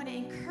I want to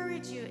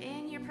encourage you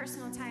in your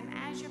personal time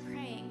as you're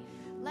praying.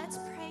 Let's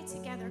pray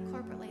together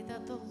corporately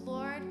that the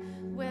Lord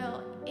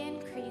will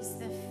increase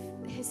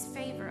his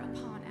favor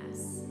upon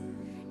us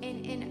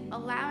in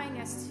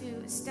allowing us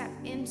to step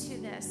into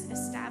this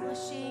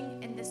establishing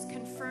and this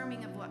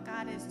confirming of what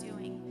God is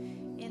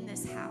doing in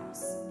this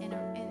house and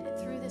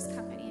through this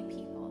company of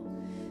people.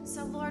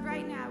 So Lord,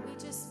 right now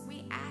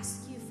we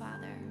ask you,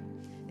 Father,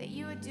 that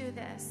you would do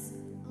this.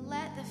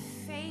 Let the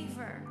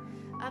favor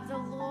of the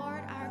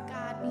Lord our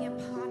God be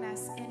upon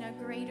us in a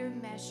greater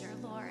measure,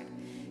 Lord.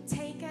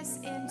 Take us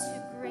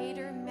into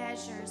greater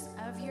measures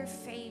of your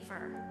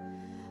favor,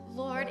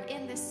 Lord,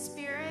 in the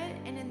spirit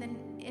and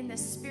in the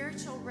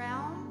spiritual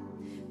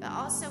realm, but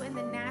also in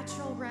the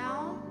natural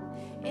realm,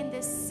 in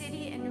this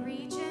city and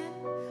region,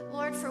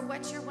 Lord, for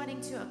what you're wanting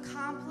to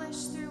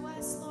accomplish through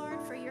us, Lord,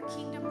 for your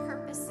kingdom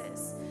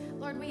purposes.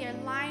 Lord, we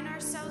align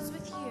ourselves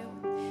with you,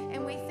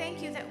 and we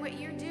thank you that what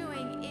you're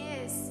doing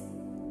is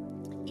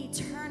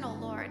eternal,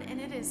 Lord, and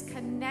it is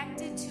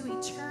connected to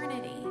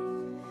eternity.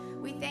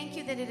 We thank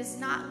you that it is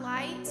not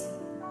light,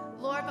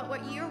 Lord, but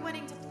what you're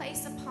wanting to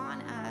place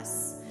upon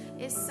us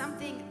is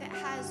something that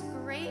has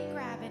great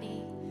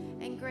gravity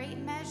and great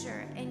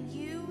measure, and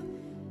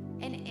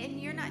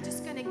you're not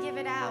just going to give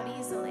it out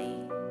easily,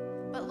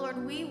 but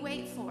Lord, we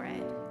wait for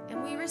it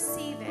and we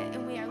receive it,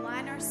 and we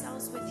align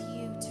ourselves with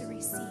you to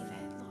receive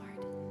it,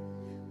 Lord.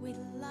 We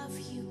love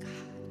you,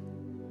 God.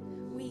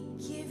 We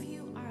give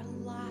you our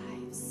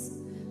lives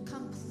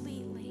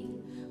completely.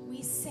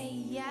 We say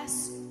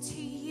yes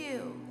to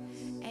you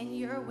and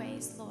your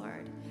ways,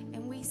 Lord,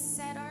 and we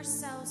set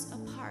ourselves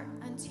apart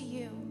unto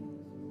you,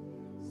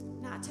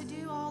 not to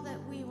do all that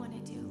we want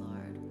to do,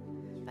 Lord,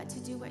 but to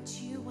do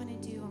what you want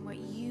to do and what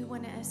you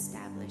want to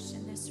establish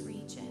in this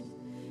region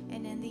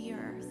and in the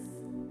earth.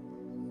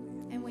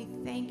 And we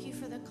thank you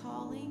for the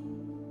calling.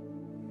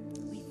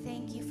 We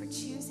thank you for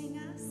choosing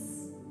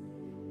us.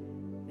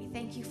 We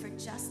thank you for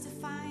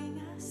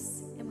justifying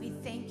us, and we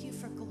thank you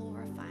for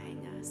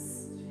glorifying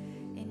us.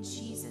 In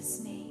Jesus'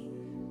 name,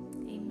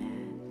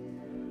 amen.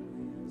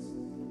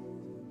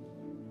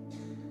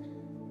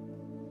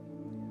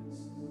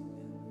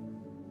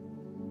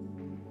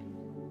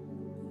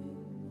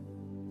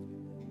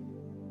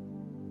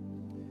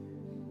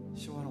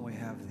 So why don't we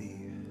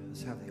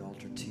let's have the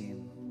altar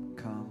team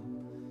come.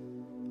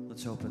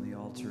 Let's open the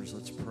altars.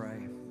 Let's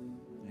pray.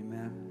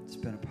 Amen. It's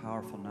been a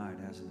powerful night,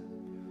 hasn't it?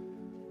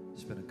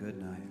 It's been a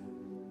good night.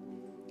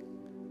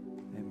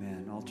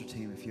 Amen. Altar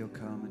team, if you'll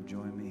come and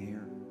join me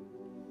here.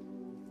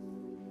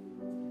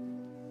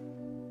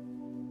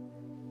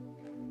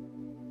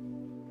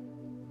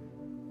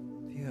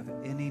 If you have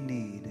any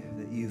need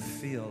that you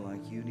feel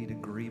like you need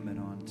agreement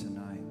on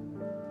tonight,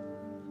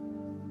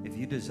 if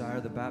you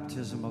desire the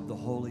baptism of the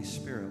Holy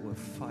Spirit with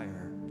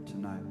fire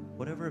tonight,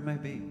 whatever it may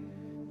be,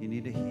 you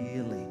need a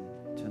healing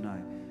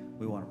tonight,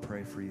 we want to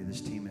pray for you.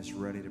 This team is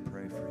ready to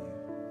pray for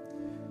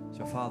you.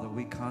 So, Father,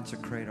 we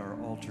consecrate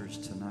our altars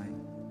tonight.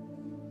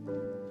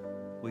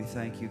 We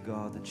thank you,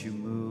 God, that you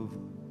move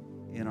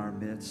in our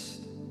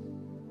midst.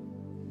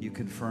 You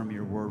confirm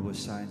your word with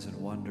signs and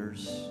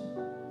wonders.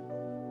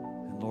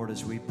 And, Lord,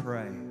 as we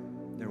pray,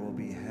 there will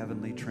be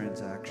heavenly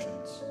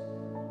transactions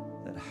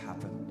that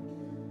happen.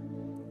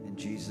 In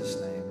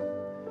Jesus' name.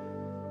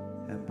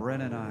 And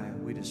Brent and I,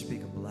 we just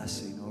speak a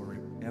blessing over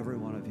every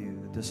one of you,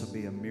 that this will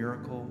be a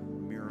miracle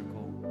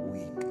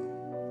week.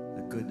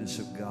 The goodness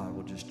of God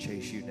will just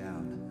chase you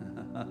down.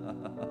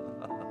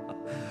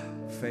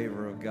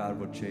 Favor of God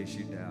will chase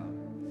you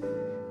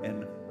down.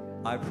 And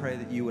I pray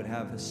that you would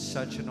have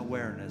such an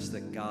awareness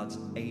that God's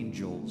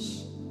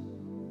angels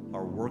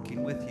are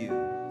working with you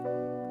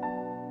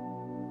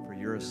for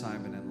your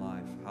assignment in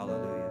life.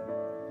 Hallelujah.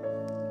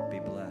 Be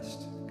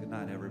blessed. Good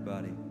night,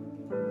 everybody.